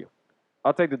the W.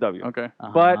 I'll take the W. Okay.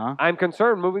 But Uh-huh. I'm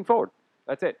concerned moving forward.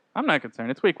 That's it. I'm not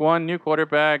concerned. It's week 1, new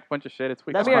quarterback, bunch of shit. It's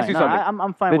week That's Let me one. ask you fine. No, something.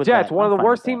 I'm fine The with Jets, that. one of I'm the fine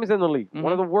worst with that. teams in the league.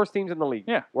 One of Mhm. the worst teams in the league.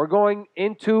 Yeah. We're going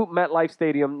into MetLife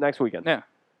Stadium next weekend. Yeah.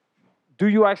 Do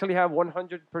you actually have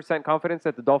 100% confidence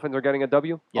that the Dolphins are getting a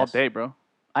W? All Yes. day, bro.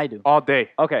 I do. All day.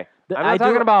 Okay. I'm not I do-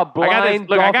 talking about I got blind this-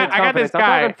 look, I got- Dolphins I got this confidence. I'm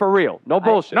guy. talking for real. No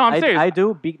bullshit. No, I'm serious. I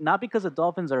do. Not because the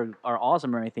Dolphins are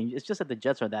awesome or anything. It's just that the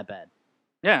Jets are that bad.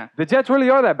 Yeah. The Jets really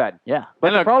are that bad. Yeah. But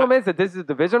And the look, problem is that this is a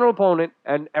divisional opponent,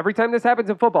 and every time this happens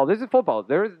in football, this is football.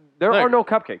 There Look, are no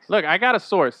cupcakes. Look, I got a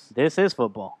source. This is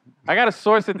football. I got a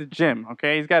source at the gym,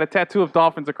 okay? He's got a tattoo of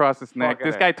dolphins across his neck. Fucking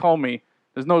This A. guy told me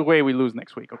there's no way we lose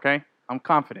next week, okay? I'm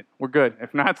confident. We're good.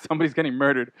 If not, somebody's getting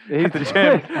murdered at the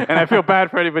gym. And I feel bad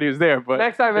for anybody who's there. But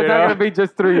Next time, it's you not know, going to be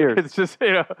just 3 years. It's just,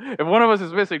 if one of us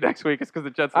is missing next week, it's because the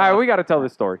Jets All right, lost. we got to tell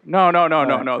this story. No.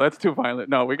 right. That's too violent.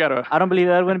 No, we got to. I don't believe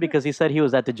Edwin because he said he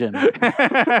was at the gym.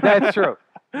 That's true.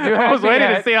 I was waiting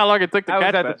to see how long it took to I was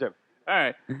catch at that. the gym. All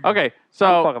right. Okay. I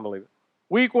So fucking believe it.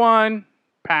 week 1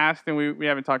 passed, and we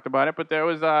haven't talked about it, but there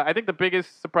was, I think the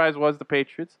biggest surprise was the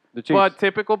Patriots. The Chiefs. But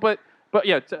typical, but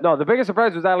yeah. No, the biggest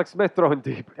surprise was Alex Smith throwing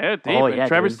deep. Yeah, deep. Oh, And yeah,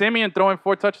 Trevor dude. Simeon throwing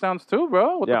 4 touchdowns too,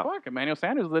 bro. What Yeah. the fuck? Emmanuel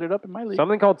Sanders lit it up in my league.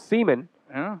 Something called Seaman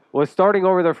Yeah, was starting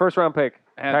over their first round pick,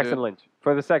 Yeah, Paxton dude. Lynch,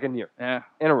 for the second year yeah,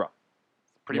 in a row.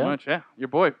 pretty Yeah. much. Yeah, your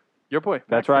boy. That's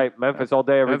Paxton. right. Memphis all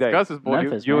day, every That's day. Gus's boy.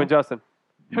 Memphis. You man. and Justin.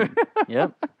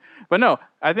 Yep. But no,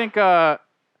 I think,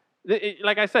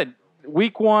 like I said,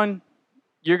 week 1,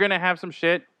 you're gonna have some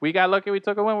shit. We got lucky. We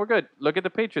took a win. We're good. Look at the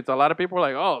Patriots. A lot of people are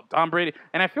like, "Oh, Tom Brady,"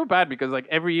 and I feel bad because like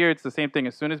every year it's the same thing.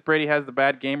 As soon as Brady has the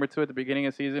bad game or two at the beginning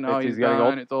of the season, oh, It's- he's he's getting done.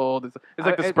 old. It's old. It's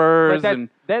like the But Spurs that, and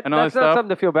that, and all that's this not stuff. something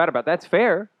to feel bad about. That's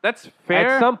fair. That's fair.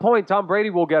 At some point, Tom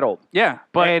Brady will get old. Yeah,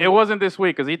 but And it wasn't this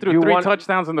week because he threw you 3 want-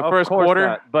 touchdowns in the Of first course quarter.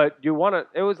 not, but you want to.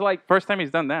 It was like, First time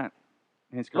he's done that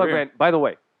in his look, career. man. By the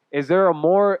way, is there a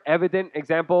more evident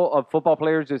example of football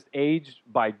players just aged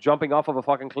by jumping off of a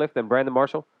fucking cliff than Brandon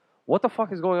Marshall? What the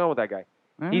fuck is going on with that guy?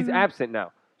 He's Mm. absent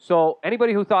now. So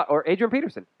anybody who thought, or Adrian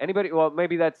Peterson, anybody, well,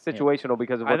 maybe that's situational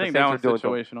because of what I the think that Saints are one's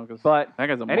doing. to him. situational because But that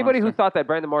guy's a anybody who monster. thought that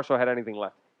Brandon Marshall had anything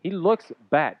left, he looks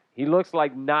bad. He looks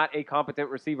like not a competent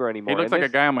receiver anymore. He looks And like a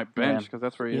this- guy on my bench Yeah. because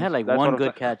that's where he, He is. had like That's one what I'm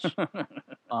good catch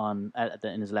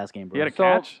in his last game, bro. he had a So-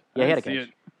 catch. Yeah, he had I a didn't see catch.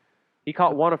 it. He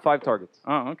caught 1 of 5 targets.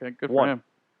 Oh, okay, good for One. him.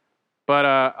 But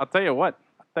I'll tell you what.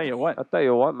 I'll tell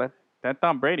you what, man. That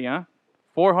Tom Brady, huh?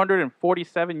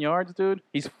 447 yards, dude.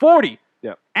 He's 40.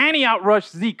 Yeah. And he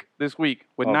outrushed Zeke this week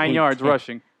with Oh, 9 he- yards yeah.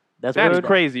 rushing. That's That's weird.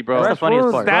 crazy, bro. That's the Fresh funniest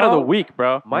wounds, part. Stat of the bro. week,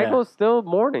 bro. Michael's still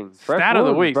mourning. Fresh Stat of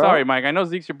the wounds, week. bro. Sorry, Mike. I know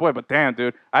Zeke's your boy, but damn,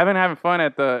 dude, I've been having fun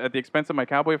at the expense of my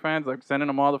Cowboy fans, like sending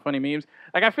them all the funny memes.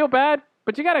 Like I feel bad,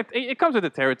 but you gotta. It comes with the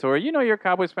territory. You know, you're a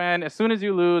Cowboys fan. As soon as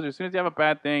you lose, or as soon as you have a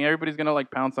bad thing, everybody's gonna like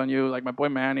pounce on you. Like my boy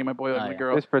Manny, my boy, like Oh, my yeah.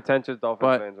 girl. This pretentious Dolphins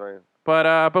But- fans, right?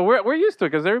 But we're used to it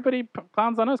because everybody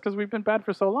clowns on us because we've been bad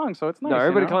for so long. So it's nice. No,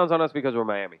 everybody you know? clowns on us because we're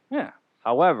Miami. Yeah,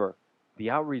 However, the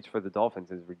outreach for the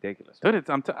Dolphins is ridiculous. dude.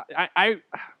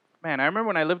 Man, I remember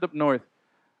when I lived up north.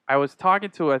 I was talking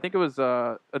to, I think it was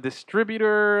a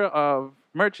distributor of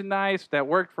merchandise that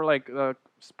worked for like a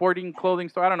sporting clothing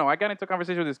store. I don't know. I got into a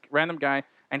conversation with this random guy,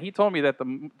 and he told me that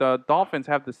the Dolphins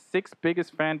have the 6th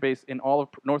biggest fan base in all of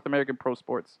North American pro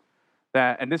sports.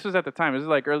 And this was at the time. This is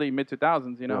like early mid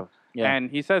 2000s, you know. Yeah.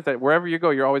 And he says that wherever you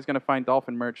go, you're always going to find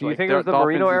Dolphin merch. Do you Like, think it was the Dolphins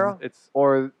Marino era? It's.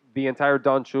 Or the entire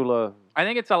Don Shula. I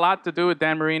think it's a lot to do with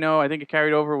Dan Marino. I think it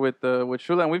carried over with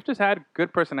Shula, and we've just had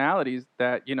good personalities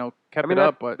that kept it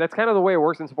up. But that's kind of the way it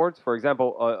works in sports. For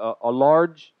example, a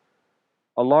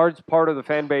large part of the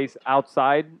fan base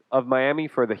outside of Miami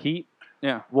for the Heat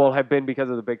yeah, will have been because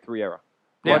of the Big Three era.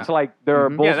 Yeah. Much like there are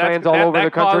Mhm. Bulls Yeah, that's- fans all that- over that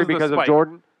the country caused the because of spike.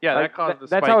 Jordan. Yeah, Like, that caused the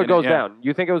that's spike how in it goes yeah. down.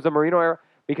 You think it was the Marino era?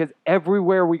 Because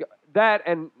everywhere we that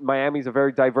and Miami's a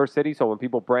very diverse city, so when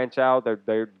people branch out,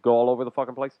 they go all over the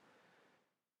fucking place.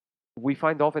 We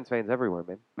find Dolphins fans everywhere,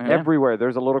 man. Yeah. Everywhere.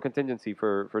 There's a little contingency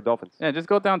for Dolphins. Yeah, just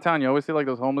go downtown. You always see like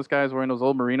those homeless guys wearing those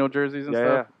old Merino jerseys and Yeah,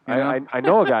 stuff. yeah. you know? I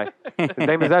know a guy. His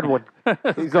name is Edwin. It's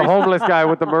He's a crazy. homeless guy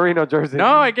with the Merino jersey. No,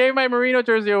 I gave my Merino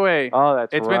jersey away. Oh,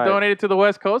 that's It's right. been donated to the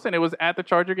West Coast, and it was at the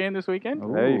Charger game this weekend.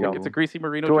 There you go. It's a greasy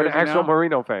Merino To an jersey actual now.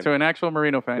 Merino fan. To an actual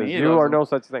Merino fan. 'Cause He you loves are them. no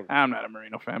such thing. I'm not a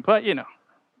Merino fan, but you know,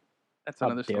 that's How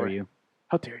another dare story. you?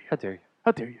 How dare you? How dare you?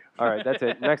 How dare you? All right, that's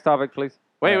it. Next topic, please.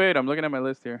 Wait, I'm looking at my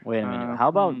list here. Wait a minute. How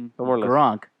about No more list.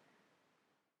 Gronk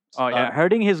Oh yeah,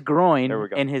 hurting his groin There we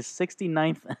go. in his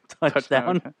 69th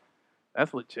touchdown?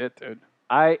 That's legit, dude.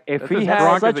 If That's he as That's had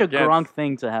Gronk such as a it gets. Gronk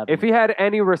thing to happen. if he had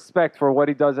any respect for what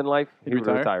he does in life, he would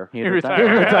retire? retire. He'd He retire.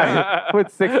 retired. Retire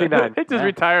with 69. He just Yeah.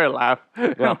 retire and laugh.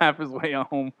 Yeah. Laugh his way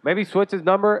home. Maybe switch his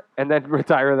number and then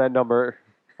retire that number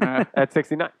Uh, at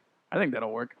 69. I think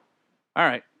that'll work. All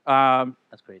right.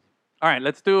 That's crazy. All right.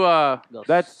 Let's do. Those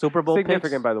That's Super Bowl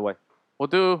significant, picks, by the way, We'll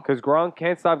do. because Gronk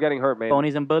can't stop getting hurt, man.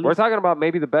 Ponies and bullies. We're talking about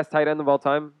maybe the best tight end of all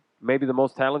time, maybe the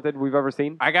most talented we've ever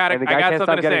seen. I got it. And the I guy got can't something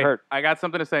stop to getting say. hurt. I got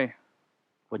something to say.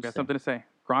 What'd you Got say? something to say.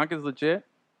 Gronk is legit,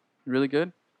 really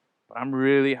good, but I'm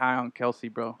really high on Kelsey,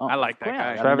 bro. Oh, I like that yeah. guy.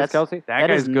 I mean, Travis that's- Kelsey? That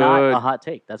guy's is good. not a hot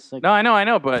take. That's sick. No, I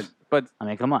know, but I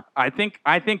mean, come on. I think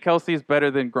Kelsey is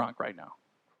better than Gronk right now.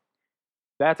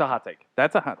 That's a hot take.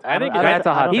 That's a hot. I I think don't- that's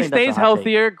a hot I don't he think that's a stays hot take.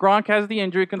 healthier. Gronk has the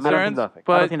injury concerns, nothing. I don't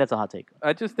but think that's a hot take.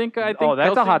 I just think Oh, that's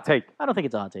Kelsey, a hot take. I don't think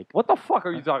it's a hot take. What the fuck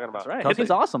are you talking about? That's right.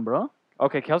 Kelsey's awesome, bro.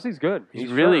 Okay, Kelsey's good.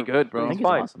 He's really sure. good, I bro. think He's he's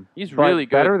fine. awesome. He's But really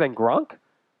good. better than Gronk?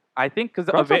 I think because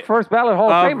Gronk's a first ballot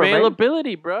Hall of Famer, man.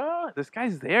 availability, bro. This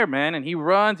guy's there, man, and he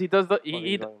runs. He does the What are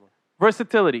you talking about?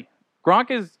 versatility.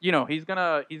 Gronk is, he's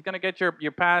gonna get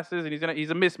your passes, and he's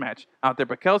a mismatch out there.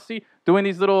 But Kelsey doing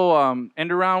these little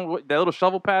end around, that little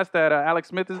shovel pass that Alex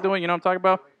Smith is doing. You know what I'm talking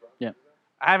about? Yeah.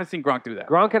 I haven't seen Gronk do that.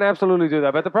 Gronk can absolutely do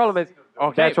that, but the problem is,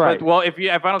 Okay, that's right. But, well, if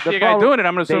I don't see The a guy problem- doing it,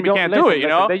 I'm gonna they assume he don't- can't do listen, it. You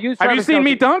know? they use Have you Travis seen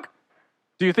me Kelce- dunk?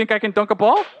 Do you think I can dunk a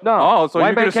ball? No. Oh, so White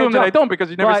you man can assume can't that I jump. don't because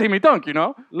you never But- see me dunk. You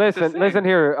know? listen here. Listen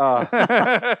here,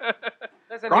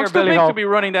 Gronk's too Billy big Ho. to be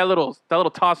running that little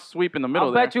toss sweep in the middle.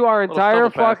 I'll there. bet you our Little entire shovel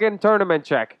pass. fucking tournament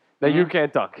check that you Mhm.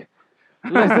 can't dunk.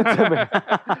 Listen to me.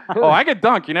 Oh, I could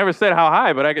dunk. You never said how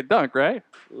high, but I could dunk, right?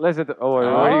 Listen to. Oh, are you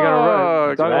gonna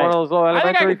run? Dunk right. one of those little I think I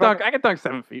elementary could dunk. fucking- I could dunk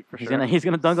 7 feet for He's sure.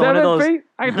 gonna dunk on one of 7 those. feet?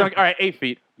 I could dunk. All right, 8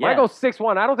 feet. When I Yeah. go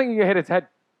 6'1", I don't think you can hit his head.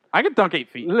 I could dunk 8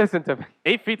 feet. Listen to me.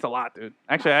 8 feet's a lot, dude.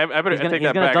 Actually, I better He's gonna, take he's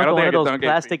that gonna back. I dunk don't on one think I of could those dunk 8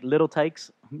 plastic feet. little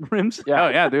tykes rims. Yeah. Oh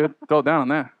yeah, dude. Throw it down on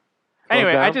that.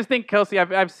 Anyway, I down. just think Kelsey.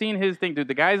 I've seen his thing, dude.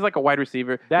 The guy's like a wide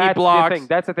receiver. That's he blocks. the thing.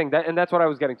 That's the thing. And that's what I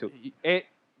was getting to.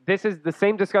 This is the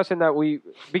same discussion that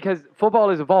because football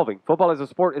is evolving. Football as a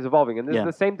sport is evolving, and this Yeah. is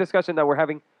the same discussion that we're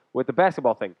having with the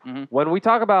basketball thing. Mhm. When we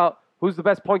talk about who's the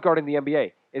best point guard in the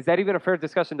NBA, is that even a fair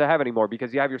discussion to have anymore?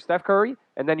 Because you have your Steph Curry,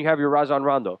 and then you have your Rajon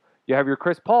Rondo, you have your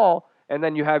Chris Paul, and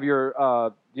then you have your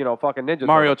fucking Ninja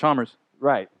Mario Turtle. Chalmers.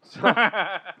 Right. So,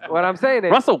 what I'm saying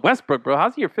is Russell Westbrook, bro.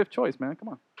 How's he your 5th choice, man? Come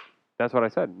on. that's what I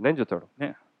said. Ninja Turtle.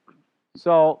 Yeah.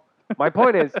 So my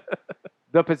point is,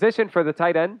 the position for the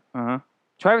tight end. Uh huh.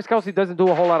 Travis Kelsey doesn't do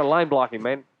a whole lot of line blocking,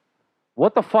 man.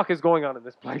 What the fuck is going on in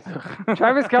this place?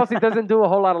 Travis Kelsey doesn't do a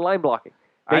whole lot of line blocking.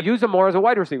 They use him more as a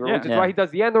wide receiver, Yeah. which is Yeah. why he does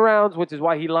the end arounds, which is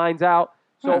why he lines out.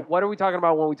 So Yeah. what are we talking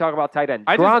about when we talk about tight end?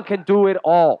 I Gronk just- can do it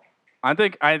all, I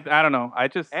think I don't know.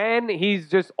 and he's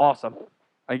just awesome.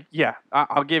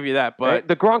 I'll give you that. But Right?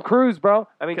 The Gronk cruise, bro.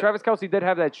 I mean, Ke- Travis Kelsey did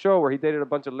have that show where he dated a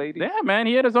bunch of ladies. yeah, man,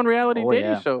 he had his own reality Oh, dating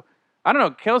yeah. show. I don't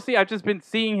know, Kelsey. I've just been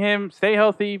seeing him stay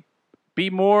healthy, be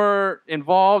more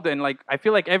involved, and like I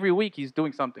feel like every week he's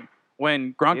doing something.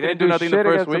 When Gronk He didn't do nothing shit the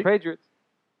first against week, the Patriots.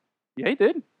 yeah, he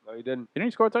did. No, he didn't. Didn't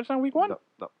he score a touchdown week 1?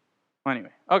 No. Anyway,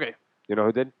 okay, You know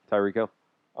who did? Tyreek Hill.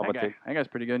 On my team. that guy's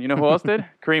pretty good. You know who else did?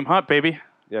 Kareem Hunt, baby.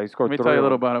 Yeah, he scored Let me 3 tell you a of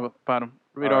little them. about him.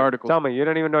 Read All our right. articles. Tell me, you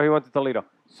didn't even know he went to Toledo.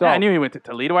 So, Yeah, I knew he went to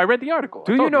Toledo. I read the article.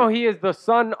 do you know he is the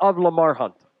son of Lamar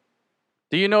Hunt?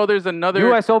 Do you know there's another?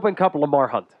 U.S. Open Cup Lamar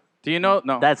Hunt. Do you know?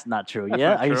 No. That's not true. That's yeah,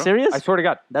 not are you true. serious? I swear to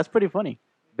God. That's pretty funny.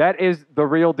 That is the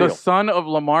real the deal. son of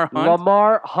Lamar Hunt.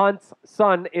 Lamar Hunt's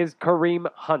son is Kareem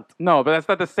Hunt. No, but that's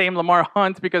not the same Lamar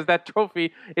Hunt because that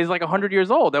trophy is like 100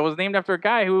 years old. That was named after a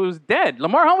guy who was dead.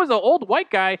 Lamar Hunt was an old white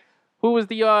guy who was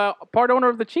the part owner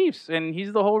of the Chiefs, and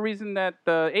he's the whole reason that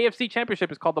the AFC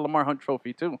Championship is called the Lamar Hunt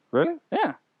Trophy too. Really?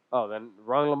 Yeah. Oh, then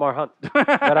wrong Lamar Hunt.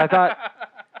 But I thought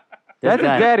This that's his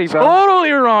guy- daddy, bro. Totally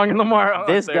wrong, Lamar Hunt.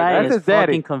 This there. guy That's is his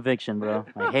daddy. fucking conviction, bro.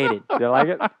 I hate it. You like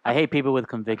it? I hate people with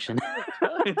conviction.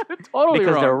 Totally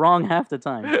because wrong. they're wrong half the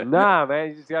time. Nah, man,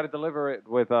 you just got to deliver it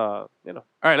with All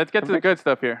right, let's get to the good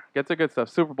stuff here. Get to the good stuff.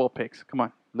 Super Bowl picks. Come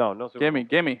on. no Super Bowl.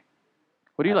 Give me.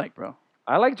 What do you like, bro?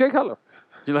 I like Jay Cutler.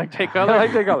 You like Jay I Cutler?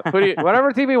 like Jay Cutler. Who do you,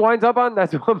 Whatever team he winds up on,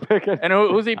 that's who I'm picking. and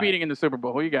who's he beating in the Super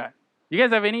Bowl? Who you got? You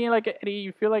guys have any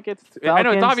you feel like it's I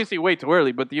know it's Falcons. obviously way too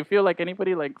early, but do you feel like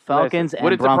anybody like Falcons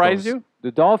would and it surprise Broncos. you?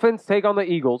 The Dolphins take on the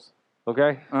Eagles.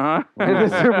 Okay. Uh-huh. In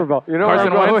the Super Bowl. You know where I'm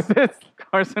Carson going Wentz? with this?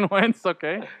 Carson Wentz,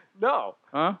 okay. No.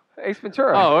 Huh? Ace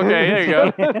Ventura. Oh, okay, there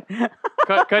you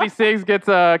go. Cuddy Siggs gets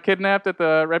kidnapped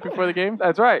right before the game.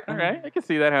 That's right. All right, I can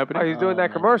see that happening. Oh, he's doing Oh, that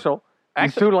man. commercial. These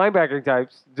Actually- two linebacking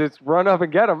types just run up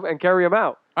and get him and carry him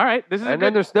out. All right, this is a And then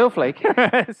good there's Snowflake.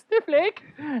 Snowflake.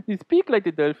 You speak like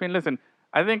the dolphin. Listen,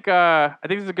 I think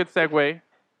this is a good segue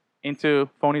into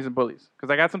phonies and bullies because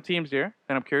I got some teams here,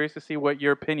 and I'm curious to see what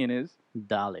your opinion is,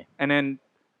 Dale. and then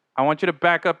I want you to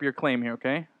back up your claim here,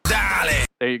 okay? Dale.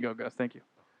 There you go, Gus. Thank you.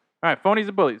 All right, phonies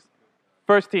and bullies.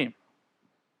 First team,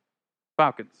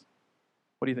 Falcons.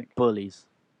 What do you think? Bullies.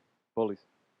 Bullies.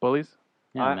 Bullies?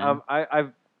 Yeah, man.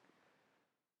 I've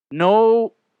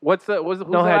No. Who's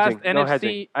no the hedging. last No NFC?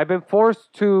 hedging. I've been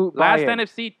forced to buy Last in.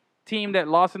 NFC team that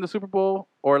lost in the Super Bowl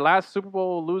or last Super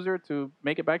Bowl loser to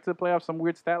make it back to the playoffs. Some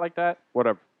weird stat like that.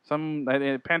 Whatever. Some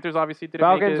Panthers obviously didn't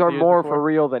make it. Falcons the are years more before. for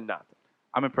real than not.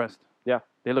 I'm impressed. Yeah.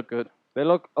 They look good. They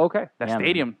look okay. That Yeah, man.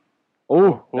 stadium.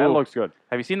 Oh, that Ooh. looks good.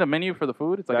 Have you seen the menu for the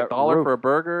food? It's like That $1 roof. for a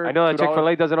burger. I know that $2.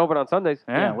 Chick-fil-A doesn't open on Sundays.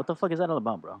 Yeah. Yeah, what the fuck is that all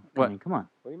about, bro? What? I mean, come on.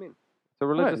 What do you mean? It's a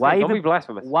religious Why thing. Don't even- be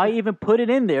blasphemous. Why even put it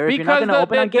in there if you're not Because going to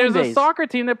open on game there's days? a soccer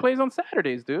team that plays on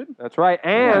Saturdays, dude. That's right.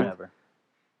 And Whatever.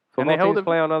 football held teams it-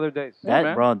 play on other days.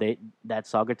 Yeah, man. That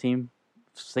soccer team,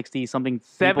 60 something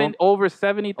Over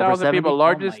 70,000 70? people, Oh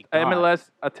largest my God.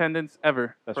 MLS attendance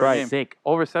ever. That's for a right. game. sick.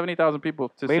 Over 70,000 people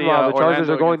to see. Meanwhile, the Chargers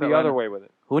Orlando are going against the other Atlanta. way with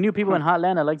it. Who knew people in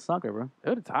Hotlanta liked soccer, bro?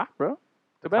 Dude, it's hot, bro. Too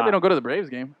It's bad hot. they don't go to the Braves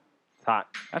game. It's hot.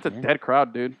 That's a Yeah. dead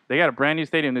crowd, dude. They got a brand new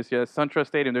stadium this year, SunTrust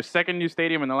Stadium. Their second new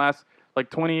stadium in the last like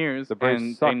 20 years, The Braves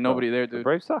and suck. ain't nobody though. there, The dude.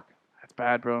 Braves suck. That's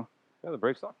bad, bro. Yeah, the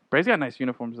Braves suck. Braves got nice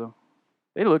uniforms though.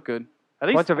 They look good. At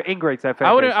least, Bunch of ingrates that fan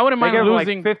I wouldn't- base. I wouldn't They mind give them,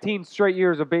 losing- like 15 straight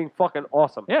years of being fucking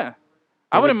awesome. yeah.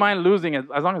 I wouldn't mind losing as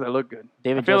long as I look good.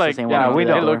 David I feel Justice like ain't Yeah, one we of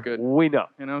know. they them. look good. We know.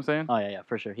 You know what I'm saying? Oh, yeah,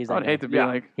 for sure. He's I that would guy. hate to be Yeah.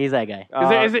 like. He's that guy.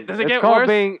 Does it it's get called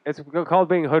worse? It's called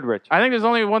being hood rich. I think there's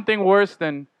only one thing worse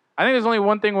than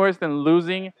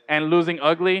losing and losing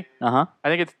ugly. Uh-huh. I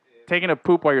think it's taking a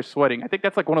poop while you're sweating. I think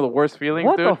that's like one of the worst feelings,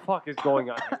 What dude. the fuck is going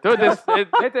on? Dude,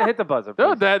 hit the buzzer,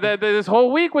 please. dude, this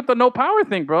whole week with the no power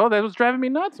thing, bro, that was driving me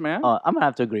nuts, man. Oh, I'm going to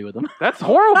have to agree with him. That's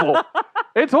horrible.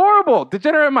 It's horrible.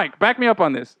 Degenerate Mike, back me up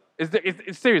on this.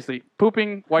 Is seriously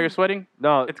pooping while you're sweating?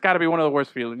 No, It's got to be one of the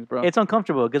worst feelings, bro. It's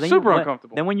uncomfortable. Cause then Super you,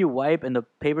 uncomfortable. Then when you wipe and the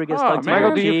paper gets Oh, stuck to man. your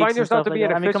Michael, do you cheeks find and yourself stuff to like be an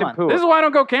that. I mean, come efficient on. pooer? This is why I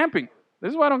don't go camping. This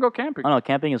is why I don't go camping. Oh, no,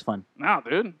 camping is fun. No,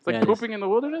 dude. It's like Yeah, it is. pooping in the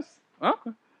wilderness. Huh?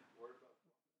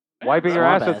 Wiping your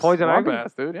Swamp ass with ass. poison Swamp ivy?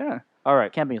 ass, dude, yeah. All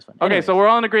right. Camping is fun. Okay, Anyways, so we're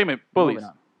all in agreement. Bullies. moving All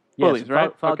on. Yes, Bullies,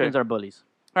 right? Falcons Okay. are bullies.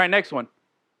 right, next one.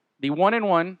 The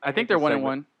 1-1. I think they're this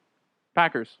 1-1.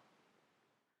 Packers.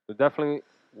 So definitely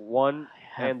 1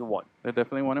 and 1. They're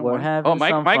definitely 1-1. We're having Oh,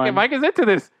 Mike, some Mike, fun. Mike is into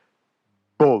this.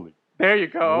 Bully. There you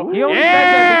go. He only says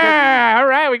that Yeah. All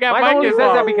right, we got Mike Mike only says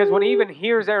involved. that because when he even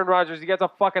hears Aaron Rodgers, he gets a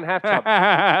fucking half chub.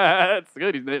 That's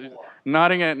good. He's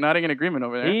nodding in agreement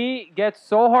over there. He gets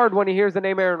so hard when he hears the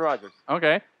name Aaron Rodgers.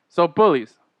 Okay, so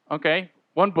bullies. Okay,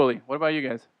 one bully. What about you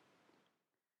guys?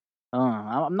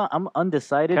 I'm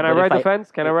undecided. Can I but ride if the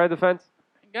fence? Can I ride the fence?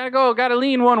 Gotta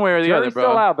lean one way or the Jury's other, bro.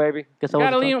 still out, baby. Guess I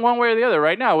Gotta wasn't lean one way or the other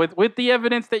right now. With the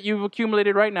evidence that you've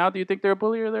accumulated right now, do you think they're a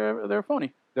bully or they're a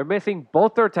phony? They're missing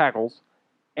both their tackles,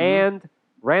 and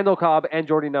Randall Cobb and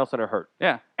Jordy Nelson are hurt.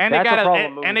 Yeah, and That's they a got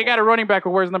problem moving and they got a running back who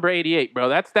wears number 88, bro.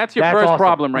 That's your That's first awesome.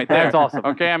 problem right there. That's awesome.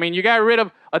 Okay, I mean you got rid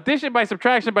of addition by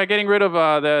subtraction by getting rid of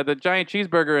the giant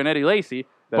cheeseburger and Eddie Lacy,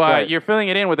 That's but right. you're filling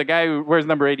it in with a guy who wears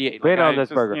number 88. Been Like, on I this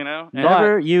just, burger. you know. done.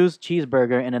 Never use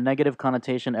cheeseburger in a negative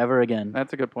connotation ever again.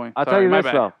 That's a good point. I'll Sorry, tell you my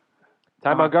this bad. though,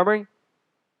 Ty Uh-huh. Montgomery.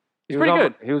 He's he was pretty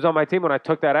on- good. He was on my team when I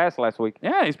took that ass last week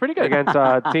Yeah, he's pretty good. against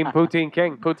Team Poutine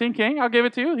King. Poutine King, I'll give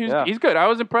it to you. Yeah. He's good. I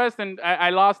was impressed, and I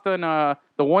lost in the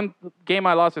one game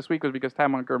I lost this week was because Ty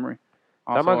Montgomery.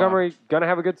 Ty Also, Montgomery gonna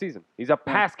have a good season. He's a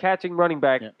pass catching running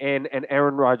back Yeah. in an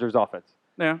Aaron Rodgers offense.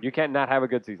 yeah. You can't not have a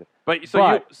good season. But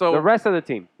But so the rest of the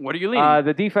team, what are you leaning?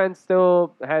 the defense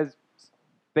still has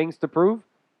things to prove,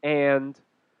 and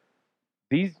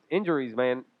these injuries,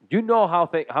 man. You know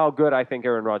how good I think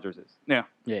Aaron Rodgers is. Yeah.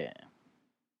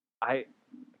 I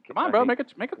Come on, bro. Make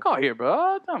a call here,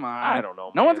 bro. Come on. I don't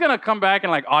know. No one's man. gonna come back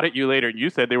and like audit you later. You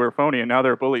said they were phony and now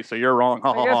they're bullies, so you're wrong.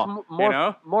 Ha, I ha, guess ha. more, You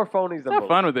know? more phonies than Have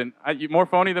fun with it. More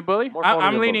phony than bully? More phony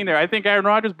I'm than leaning bully. there. I think Aaron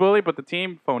Rodgers bully, but the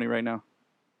team phony right now.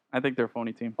 I think they're a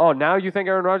phony team. Oh, now you think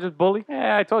Aaron Rodgers bully?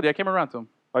 Yeah, I told you. I came around to him.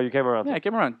 Oh, you came around. Yeah, I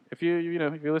came around. If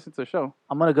you listen to the show,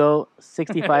 I'm gonna go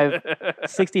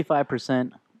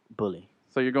 65% bully.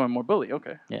 so you're going more bully.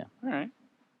 Okay. Yeah. All right.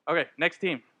 Okay. Next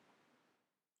team.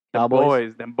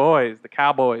 Cowboys. Them boys. The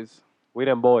Cowboys. We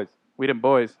them boys. We them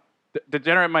boys.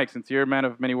 Degenerate Mike, since you're a man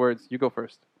of many words, you go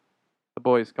first. The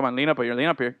boys. Come on, lean up here. Lean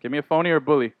up here. Give me a phony or a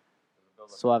bully.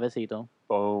 Suavecito.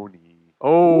 Phony.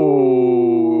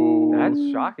 Oh. That's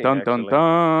shocking. Dun dun actually.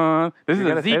 dun. This You're is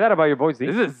gonna a say Zeke. that about your boy Zeke?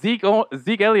 This is a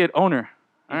Zeke Elliott owner.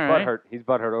 All He's right. butthurt. He's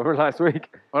butthurt over last week.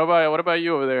 What about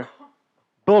you over there?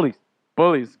 Bullies.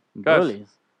 Bullies. Gus, Bullies.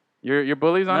 You're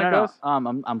bullies on No, it, no, Gus?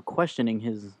 no. I'm questioning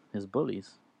his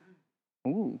bullies.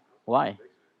 Ooh. Why?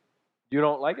 You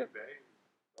don't like it?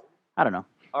 I don't know.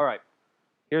 All right.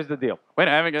 Here's the deal. Wait,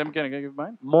 I'm gonna give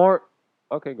mine. More.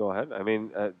 Okay, go ahead. I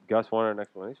mean, Gus wanted an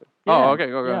explanation. Oh, Yeah. okay.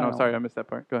 Go. Yeah, No, no. sorry, I missed that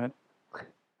part. Go ahead.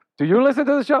 Do you listen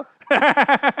to the show?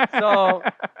 So,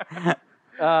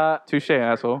 Touche,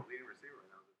 asshole.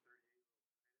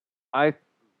 I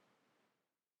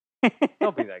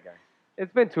don't be that guy.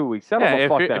 It's been 2 weeks. Settle Yeah, the if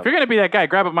fuck you're, down. if you're gonna be that guy,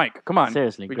 grab a mic. Come on.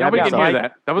 Seriously, Nobody grab can a hear mic.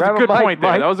 that. That was Grab a a good mic, point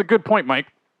there. Mike. That was a good point, Mike.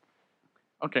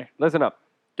 Okay, Listen up.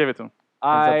 give it to him.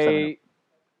 Hands up, 7-0.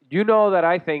 You know that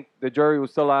I think the jury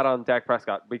was still out on Dak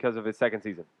Prescott because of his second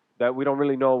season. That we don't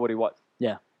really know what he was.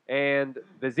 Yeah. And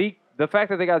the fact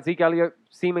that they got Zeke Elliott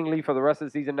seemingly for the rest of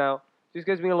the season now just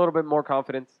gives me a little bit more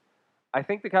confidence. I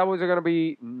think the Cowboys are going to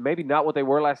be maybe not what they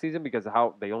were last season because of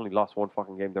how they only lost one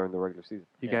fucking game during the regular season.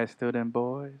 You guys still them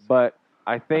boys? But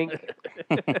I think,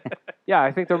 yeah,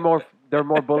 I think they're more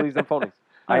bullies than phonies.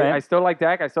 All right. I still like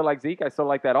Dak. I still like Zeke. I still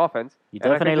like that offense. You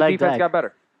And I definitely think the like defense Dak. got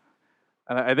better.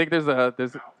 I think there's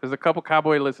a couple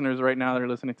Cowboy listeners right now that are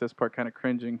listening to this part, kind of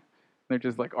cringing. They're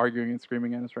just like arguing and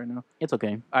screaming at us right now. It's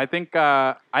okay. I think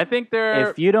they're.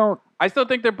 If you don't, I still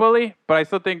think they're bully, but I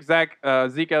still think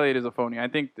Zeke Elliott is a phony. I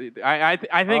think I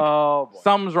think Oh, boy.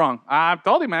 something's wrong. I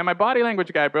told him, man. My body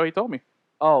language guy, bro. He told me.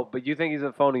 Oh, but you think he's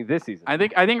a phony this season? I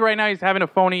think right now he's having a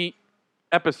phony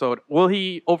episode. Will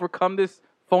he overcome this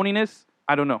phoniness?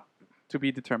 I don't know. To be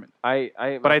determined. But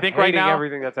I think right now-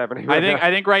 everything that's happening. I Right think now.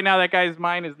 I think right now that guy's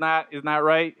mind is not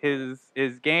right.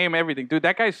 His game, everything, dude.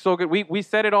 That guy's so good. We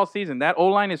said it all season. That O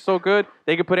line is so good.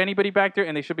 They could put anybody back there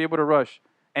and they should be able to rush.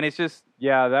 And it's just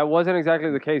Yeah, that wasn't exactly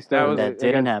the case. That That, was- That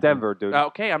didn't happen. Denver, dude.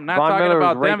 okay. I'm not Von talking Miller was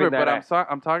about raping Denver, that but ass.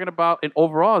 I'm talking about an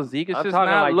overall. Zeke is I'm just talking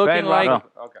not like looking Ben like.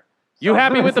 Roethlisberger. Okay. You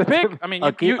happy with the pick? Listen I mean,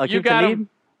 Akeem you got Talib, him.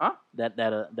 Huh? that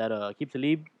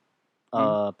Akeem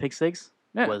Talib, pick six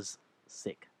Yeah. was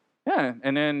sick. Yeah,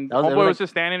 and then That was- it homeboy was was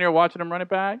just standing there watching him run it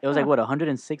back. It was like what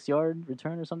 106-yard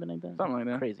return or something like that. Something like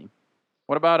that. Crazy.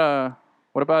 What about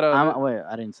Wait,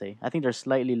 I didn't say. I think they're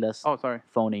slightly less Oh, sorry.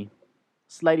 phony,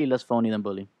 slightly less phony than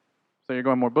bully. So you're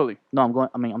going more bully. No,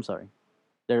 I'm sorry.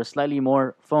 They're slightly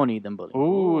more phony than bully.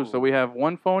 Ooh, so we have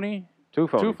one phony, Two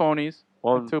phonies. two phonies,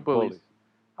 One and two bullies. bully.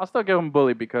 I'll still give them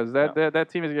bully because that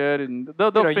team is good and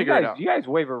they'll You know, figure it out. You guys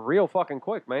waver real fucking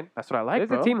quick, man. That's what I like, This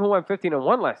bro. is a team who went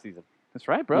 15-1 last season. That's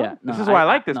right, bro. Yeah, no, this is why I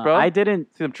like this, no, bro. I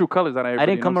didn't. see them true colors on everybody. I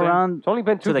didn't you come know what I'm around It's only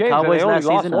been two to the games and Cowboys they only last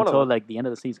lost season one of until them. like the end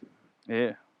of the season. saying?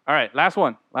 Yeah. All right, last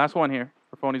one here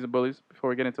for phonies and bullies before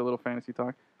we get into a little fantasy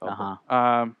talk. Uh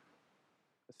huh.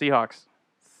 Seahawks,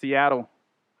 Seattle.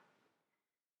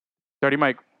 Dirty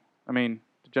Mike.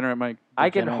 Degenerate Mike. I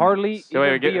can Degenerate. hardly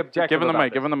Wait, even be objective give him the about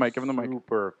mic. Give this. him the mic. Give him the mic.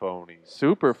 Super phony.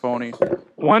 Super phony.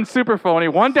 One super phony.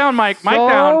 One down, Mike. Mike so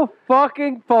down.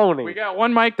 fucking phony. We got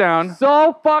one mic down.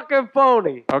 So fucking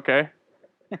phony. Okay.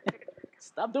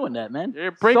 Stop doing that, man.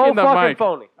 You're breaking So the fucking mic.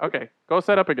 phony. Okay. Go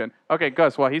set up again. Okay,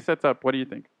 Gus, while he sets up, what do you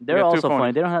think? We They're got two also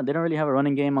phony. phonies. They don't really have a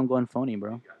running game. I'm going phony,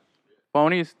 bro.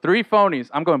 Phonies. Three phonies.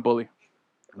 I'm going bully.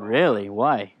 Really?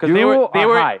 Why? Because You they are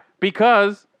were high.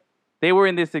 because they were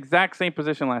in this exact same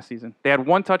position last season. They had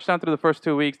one touchdown through the first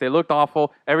 2 weeks. They looked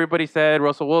awful. Everybody said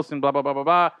Russell Wilson, blah blah blah blah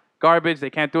blah, garbage. They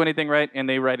can't do anything right, and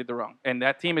they righted the wrong. And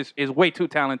that team is way too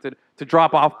talented to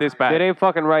drop off this They bad. didn't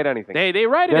fucking write anything. They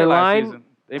righted Their it last line season.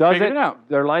 They figured it out.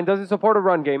 Their line doesn't support a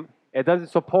run game. It doesn't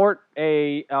support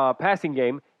a passing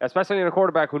game, especially in a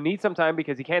quarterback who needs some time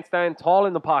because he can't stand tall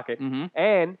in the pocket. Mhm.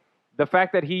 And the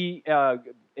fact that he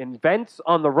invents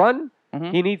on the run,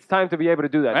 Mhm. he needs time to be able to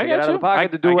do that. I To get get out of you. the pocket, I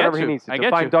to do get whatever he you. needs to. I To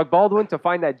get find you. Doug Baldwin, to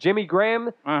find that Jimmy Graham,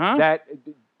 Uh-huh. that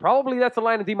probably that's a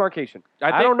line of demarcation. I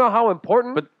I, think- don't know how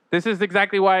important. But this is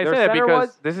exactly why I Their say that center because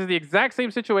was- this is the exact same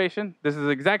situation. This is the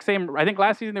exact same. I think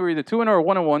last season they were either 2-0 or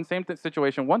 1-1, same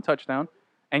situation, one touchdown,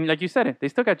 And like you said it, they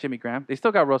still got Jimmy Graham. They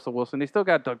still got Russell Wilson. They still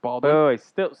got Doug Baldwin. Wait,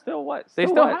 still what? They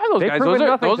still what? have those They've guys. proven Those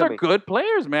nothing are to me. good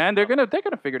players, man. They're gonna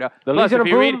figure it out. The Plus, Legion if of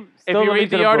you read Boom, if still you the read Legion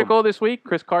the of Boom. article this week,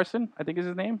 Chris Carson, I think is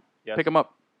his name. Yes. Pick him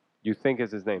up. You think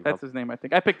is his name? That's his name, I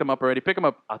think. I picked him up already. Pick him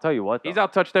up. I'll tell you what. He's though.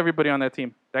 out-touched everybody on that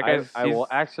team. That guy's I will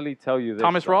actually tell you this.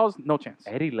 Thomas though. Rawls, no chance.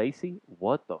 Eddie Lacy,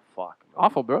 what the fuck? man?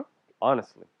 Awful, bro.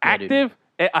 Honestly, Yeah, dude. Active,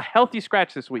 a healthy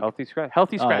scratch this week. healthy scratch.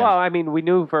 Healthy Oh, scratch. yeah. Well, I mean, we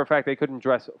knew for a fact they couldn't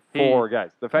dress four guys.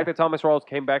 The fact that Thomas Rawls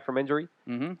came back from injury,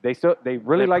 Mm-hmm. they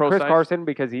really They like Chris pro-sized. Carson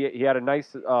because he had a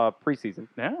nice preseason.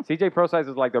 Yeah. CJ Prosize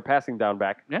is like their passing down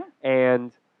back. Yeah.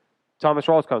 And Thomas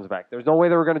Rawls comes back. There's no way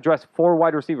they were going to dress four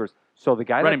wide receivers. So the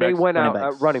guy Running that they backs. went Running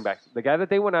out, backs. running backs, the guy that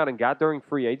they went out and got during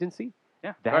free agency,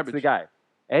 Yeah. that's Garbage. the guy.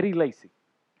 Eddie Lacy.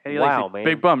 Eddie Wow, Lacy, man.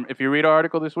 big bum. If you read our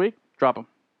article this week, drop him.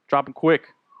 Drop him quick.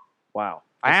 Wow.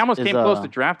 I almost is, came close to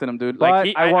drafting him, dude. but Like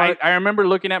he, I want- I remember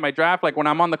looking at my draft, like when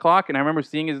I'm on the clock, and I remember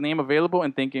seeing his name available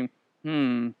and thinking,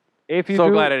 If you so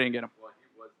do, glad I didn't get him.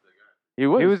 He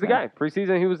was. he was the yeah. guy.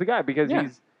 Preseason, he was the guy because Yeah.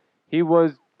 he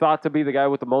was thought to be the guy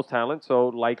with the most talent, so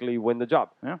likely win the job.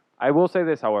 Yeah. I will say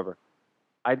this, however,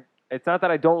 it's not that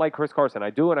I don't like Chris Carson.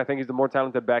 I do, and I think he's the more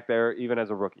talented back there, even as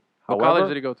a rookie. What However, college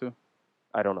did he go to?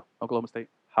 I don't know. Oklahoma State.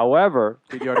 However,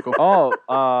 Read the article.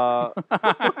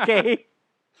 Okay.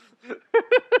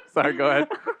 Sorry, go ahead.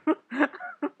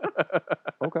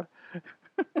 okay.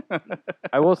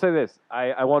 I will say this: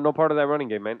 I want no part of that running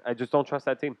game, man. I just don't trust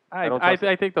that team. I don't trust it.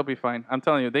 I think they'll be fine. I'm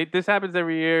telling you, this happens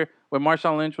every year. When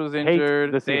Marshawn Lynch was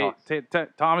injured, the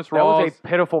Seahawks. Thomas That was Rawls. a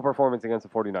pitiful performance against the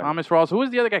 49ers. Thomas Rawls. Who was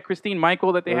the other guy? Christine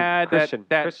Michael that they had. Christian.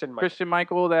 That Christian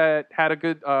Michael Michael. that had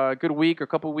a good week or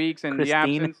couple weeks in the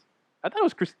Christine? absence. I thought it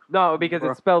was Christine. No, because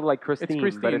it's spelled like Christine, but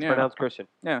Christine, it's yeah. pronounced Christian.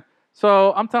 Yeah.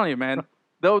 So I'm telling you, man,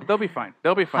 they'll be fine.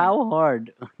 They'll be fine. How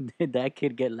hard did that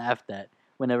kid get laughed at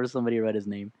whenever somebody read his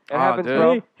name? It Oh, happens, dude.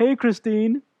 bro. Hey,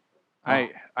 Christine. I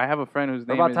have a friend whose What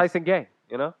name about is Tyson Gay?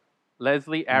 You know,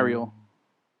 Leslie Ariel.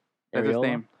 That's his Ariola?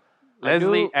 name. I knew-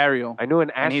 Leslie Ariel. I knew an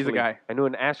And Ashley. he's a guy. I knew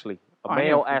an Ashley, a Oh, I knew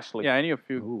male a few- Ashley. Yeah, I knew a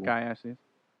few Ooh. guy Ashleys.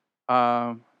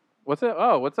 What's it?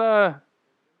 Oh, what's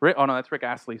Rick? Oh no, that's Rick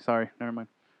Astley. Sorry, never mind.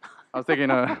 I was thinking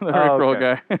the Rick Roll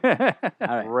okay. guy. All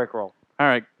right. Rickroll. All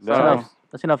right. No. So,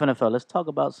 That's enough NFL. Let's talk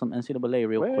about some NCAA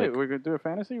real wait, quick. we're gonna do a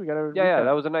fantasy. We gotta. Yeah,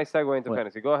 that was a nice segue into What?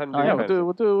 fantasy. Go ahead and do Oh, your yeah, We'll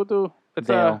fantasy. do. We'll do. It's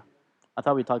Dale. I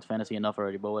thought we talked fantasy enough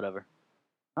already, but whatever.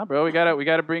 nah, bro. We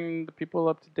gotta bring the people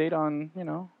up to date on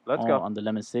Let's Oh, go. on the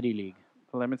Lemon City League.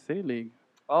 the Lemon City League.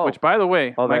 Oh, Which, by the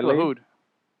way, Oh, that Mike league? LaHood.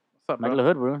 What's up, bro? Michael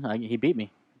Hood, bro. He beat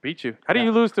me. Beat you. How do Yeah.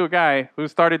 you lose to a guy who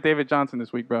started David Johnson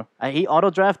this week, bro? He auto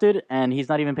drafted, and he's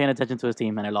not even paying attention to his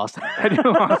team, and I lost.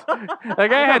 That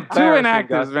guy had two Embarrassing, inactives,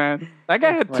 Gus. man. That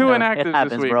guy had two Whatever. It inactives this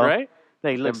happens, week, bro. right?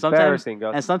 Like, look, sometimes embarrassing,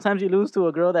 Gus. and sometimes you lose to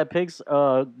a girl that picks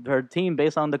her team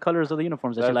based on the colors of the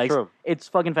uniforms that she That's likes. true. It's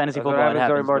fucking fantasy That's what football. It happens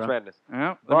during happens, March bro. Madness. Yeah.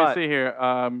 Let But- me see here.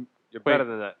 You're Wait. better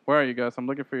than that. Where are you guys? I'm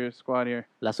looking for your squad here.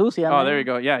 La Sucia. Oh, man. there you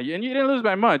go. Yeah, and you didn't lose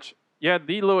by much. You had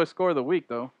the lowest score of the week,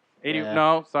 though. 80. Yeah.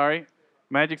 No, sorry.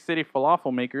 Magic City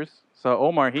Falafel Makers. So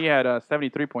Omar, he had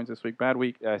 73 points this week. Bad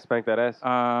week. Yeah, I spanked that ass.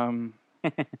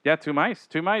 Yeah, two mice.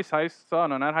 High. So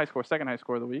no, not high score. Second high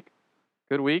score of the week.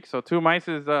 Good week. So two mice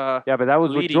is Yeah, but that was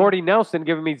with leading. Jordy Nelson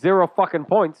giving me 0 fucking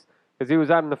points because he was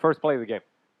out in the first play of the game.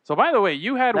 So by the way,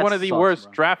 you had That one of the sucks, worst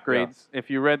bro. draft grades. If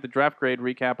you read the draft grade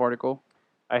recap article,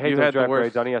 I hate You those had the draft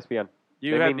worst. grades on ESPN.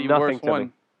 you They had mean the nothing worst to me.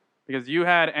 one because you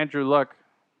had Andrew Luck.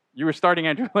 You were starting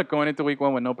Andrew Luck going into week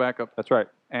 1 with no backup, That's right.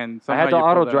 and I somehow had to you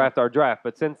pulled auto that draft our draft,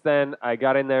 but since then I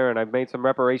got in there and I've made some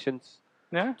reparations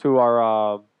off. Yeah, to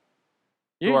our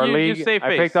you, to our you, league. you save I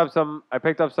face.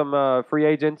 picked up some free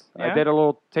agents. Yeah? I did a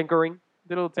little tinkering,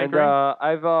 Little and tinkering.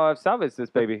 I've salvaged this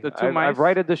baby. the two I've mice?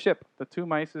 righted the ship. The two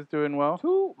mice is doing well.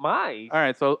 2 mice. All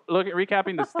right, so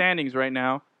recapping the standings right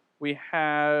now. We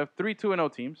have 3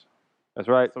 2-0 teams. That's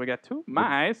right. So we got 2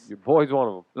 mice. Your boy's one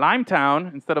of them.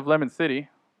 Limetown instead of Lemon City.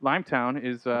 Limetown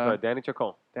is That's right. Danny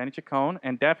Chacon. Danny Chacon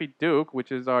and Daffy Duke,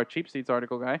 which is our cheap seats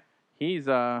article guy. He's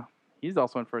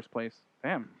also in first place.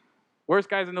 Damn. Worst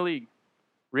guys in the league.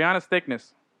 Rihanna's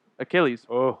thickness. Achilles.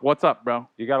 Oh, What's up, bro?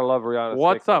 you gotta love Rihanna.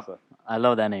 What's up? I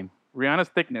love that name. Rihanna's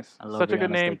thickness. I love Such a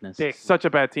good Rihanna's name. thickness. Thick. Such a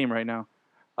bad team right now.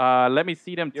 Let me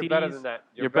see them You're TDs. better than that.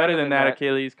 You're better than that,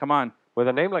 Achilles. Come on. With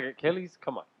a name like Achilles,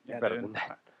 come on. You're Yeah, better dude. than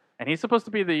that. And he's supposed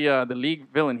to be the league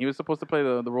villain. He was supposed to play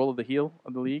the role of the heel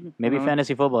of the league. Maybe you know?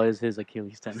 fantasy football is his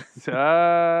Achilles tendon.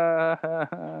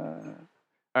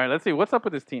 All right, let's see. What's up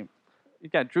with this team? You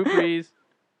got Drew Brees,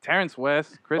 Terrence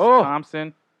West, Chris Oh.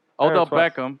 Thompson, Odell Terrence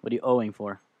West. Beckham, What are you owing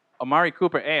for? Amari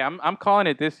Cooper. Hey, I'm calling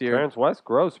it this year. Terrence West,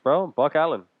 gross, bro. Buck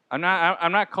Allen. I'm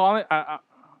not calling it.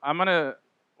 I'm gonna.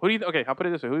 Who do you? Okay, I'll put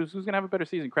it this way. Who's gonna have a better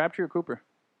season, Crabtree or Cooper?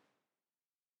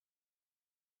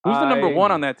 Who's the number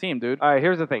one on that team, dude? All right,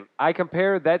 here's the thing. I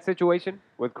compare that situation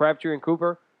with Crabtree and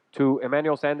Cooper to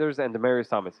Emmanuel Sanders and Demaryius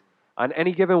Thomas. On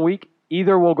any given week,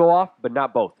 either will go off, but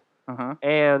not both. Uh-huh.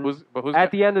 And Who's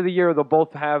at the end of the year, they'll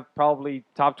both have probably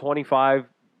top 25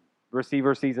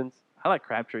 receiver seasons. I like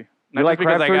Crabtree. You Not like just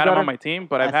because Crabtree I got him better? on my team,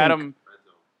 but I I've had think-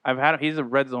 him. He's a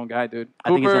red zone guy, dude. I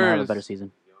think he's gonna have a is- better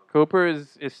season. Cooper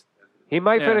is. He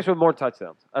might Yeah. finish with more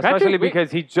touchdowns, especially Crabtree,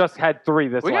 because he just had 3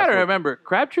 this We last gotta week. remember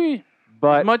Crabtree.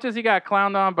 But As much as he got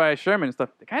clowned on by Sherman and stuff,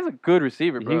 the guy's a good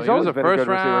receiver, bro. He's he was always a been a first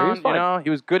good receiver. He was round. You fine. know, he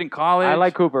was good in college. I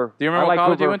like Cooper. Do you remember I what like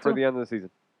college you Cooper went for to? the end of the season.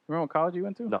 Remember what college you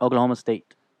went to? No. Oklahoma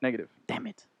State. Negative. Damn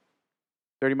it.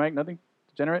 Dirty Mike, nothing?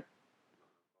 Degenerate?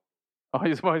 Oh,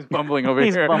 he's bumbling over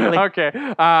He's here. bumbling. Okay.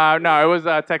 No, it was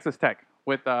Texas Tech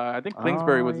with, I think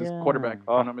Kingsbury Oh, was his yeah. quarterback, if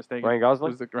Oh, I'm not mistaken. Ryan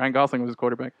Gosling? Ryan Gosling was his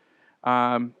quarterback.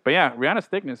 But yeah, Rihanna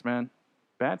Stickness, man.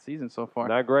 Bad season so far.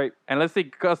 Not great. And let's see,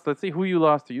 Gus, let's see who you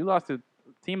lost to. You lost to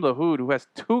Team LaHood, who has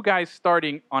 2 guys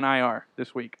starting on IR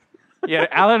this week. You had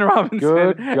Allen Robinson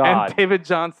Good God. and David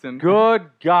Johnson. Good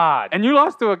God. And you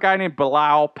lost to a guy named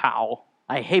Bilal Powell.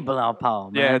 I hate Bilal Powell,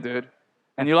 man. Yeah, dude.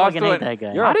 And I you lost fucking to hate that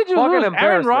guy. You're How a did you fucking lose? Aaron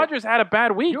embarrassment. Rodgers had a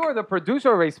bad week. You are the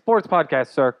producer of a sports podcast,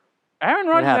 sir. Aaron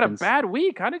Rodgers had a happens. bad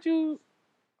week. How did you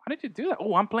do that?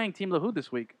 Oh, I'm playing Team LaHood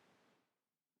this week.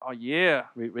 Oh yeah.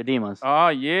 Redeem us. Oh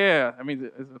yeah. I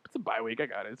mean, it's a bye week. I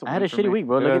got it. It's I had a win for shitty me. week,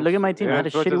 bro. Look at my team. I had a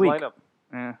switch shitty his week. lineup.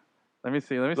 Yeah. Let me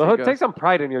see. Let me The see. Hood, Gus. take some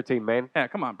pride in your team, man. Yeah,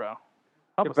 come on, bro.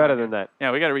 Help You're us better out than here. that.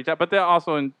 Yeah, we got to reach out. But they're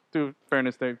also, in due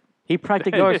fairness, they He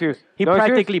practically No excuse. he No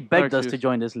practically excuse. begged No us to excuse.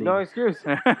 join this league. No excuse.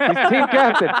 He's team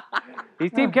captain.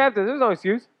 He's team captain. There's no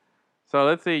excuse. So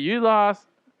let's see. You lost.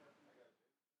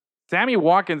 Sammy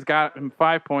Watkins got him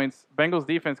 5 points. Bengals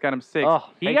defense got him 6. Oh,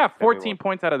 He hate got Sammy 14 Watkins.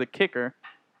 points out of the kicker,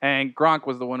 and Gronk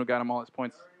was the one who got him all his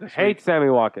points. This Hate week. Sammy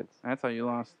Watkins. That's how you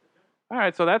lost. All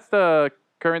right, so that's the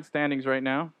current standings right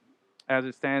now, as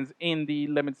it stands in the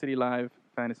Lemon City Live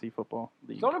Fantasy Football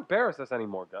League. Don't embarrass us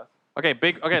anymore, Gus. Okay,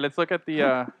 Okay, let's look at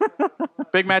the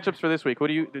big matchups for this week. Do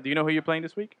you know who you're playing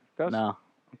this week, Gus? No.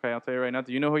 Okay, I'll tell you right now.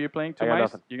 Do you know who you're playing? I got Mice?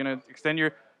 nothing. You're gonna extend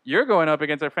your. You're going up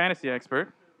against our fantasy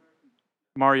expert,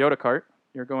 Mariota Kart.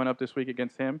 You're going up this week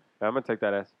against him. I'm going to take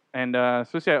that ass. And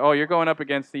Susia, you're going up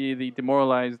against the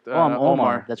demoralized I'm Omar.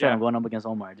 Omar. That's right. Yeah. I'm going up against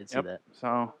Omar. I did see Yep. that.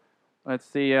 So let's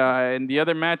see. In the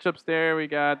other matchups there, we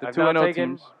got the I've 2-0 now taken-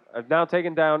 teams. I've now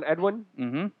taken down Edwin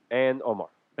Mm-hmm. and Omar.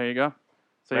 There you go.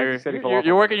 So Magic City you're, fell you're, off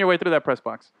you're my working list. your way through that press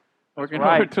box. Working your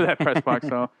way right. through that press box.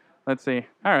 So let's see.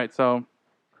 All right. So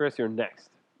Chris, you're next.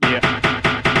 yeah.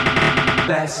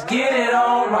 Let's get it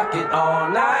on, rock it all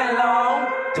night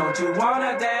long. Don't you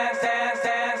wanna dance?